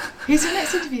 Who's your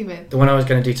next interview with? The one I was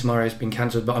going to do tomorrow has been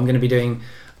cancelled, but I'm going to be doing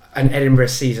an Edinburgh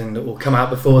season that will come out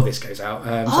before this goes out.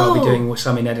 So I'll be doing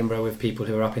some in Edinburgh with people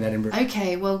who are up in Edinburgh.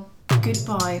 Okay, well,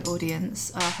 goodbye,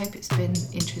 audience. I hope it's been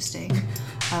interesting.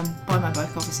 Buy my book,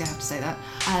 obviously I have to say that.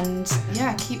 And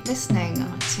keep listening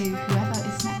to whoever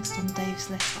is next on Dave's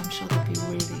list. I'm sure they'll be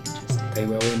really interesting. They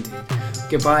will indeed.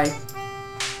 Goodbye.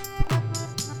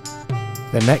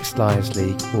 The next Lions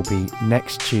League will be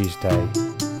next Tuesday.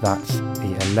 That's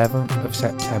the 11th of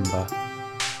September.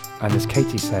 And as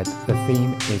Katie said, the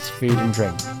theme is food and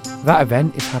drink. That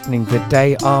event is happening the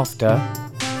day after.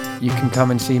 You can come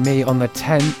and see me on the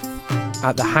 10th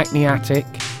at the Hackney Attic,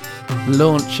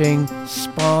 launching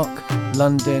Spark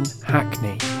London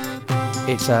Hackney.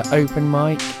 It's an open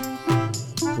mic.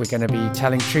 We're going to be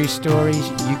telling true stories.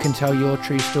 You can tell your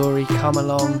true story. Come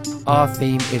along. Our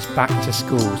theme is back to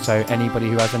school. So anybody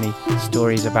who has any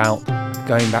stories about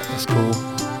going back to school,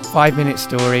 5-minute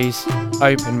stories,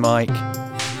 open mic.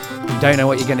 You don't know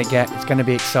what you're going to get. It's going to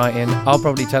be exciting. I'll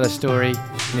probably tell a story.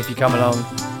 And if you come along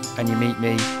and you meet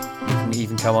me, you can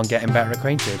even come on Getting Better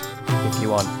Acquainted if you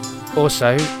want.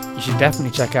 Also, you should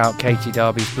definitely check out Katie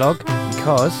Darby's blog,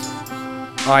 because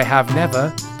I have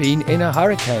never been in a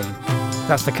hurricane.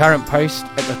 That's the current post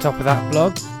at the top of that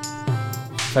blog.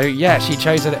 So she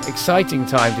chose an exciting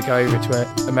time to go over to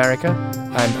America,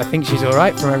 and I think she's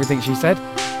alright from everything she said.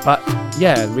 But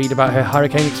read about her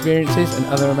hurricane experiences and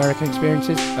other American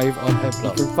experiences over on her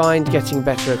blog. You can find Getting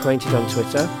Better Acquainted on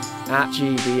Twitter at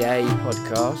GBA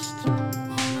Podcast.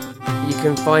 You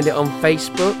can find it on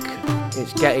Facebook.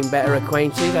 It's Getting Better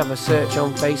Acquainted. Have a search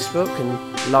on Facebook and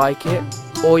like it.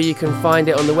 Or you can find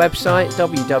it on the website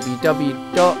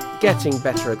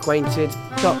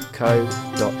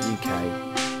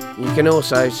www.gettingbetteraquainted.co.uk. You can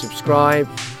also subscribe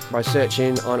by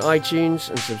searching on iTunes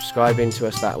and subscribing to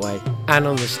us that way. And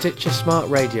on the Stitcher Smart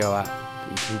Radio app that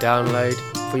you can download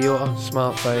for your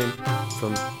smartphone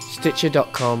from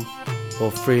Stitcher.com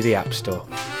or through the App Store.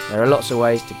 There are lots of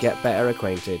ways to get better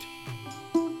acquainted.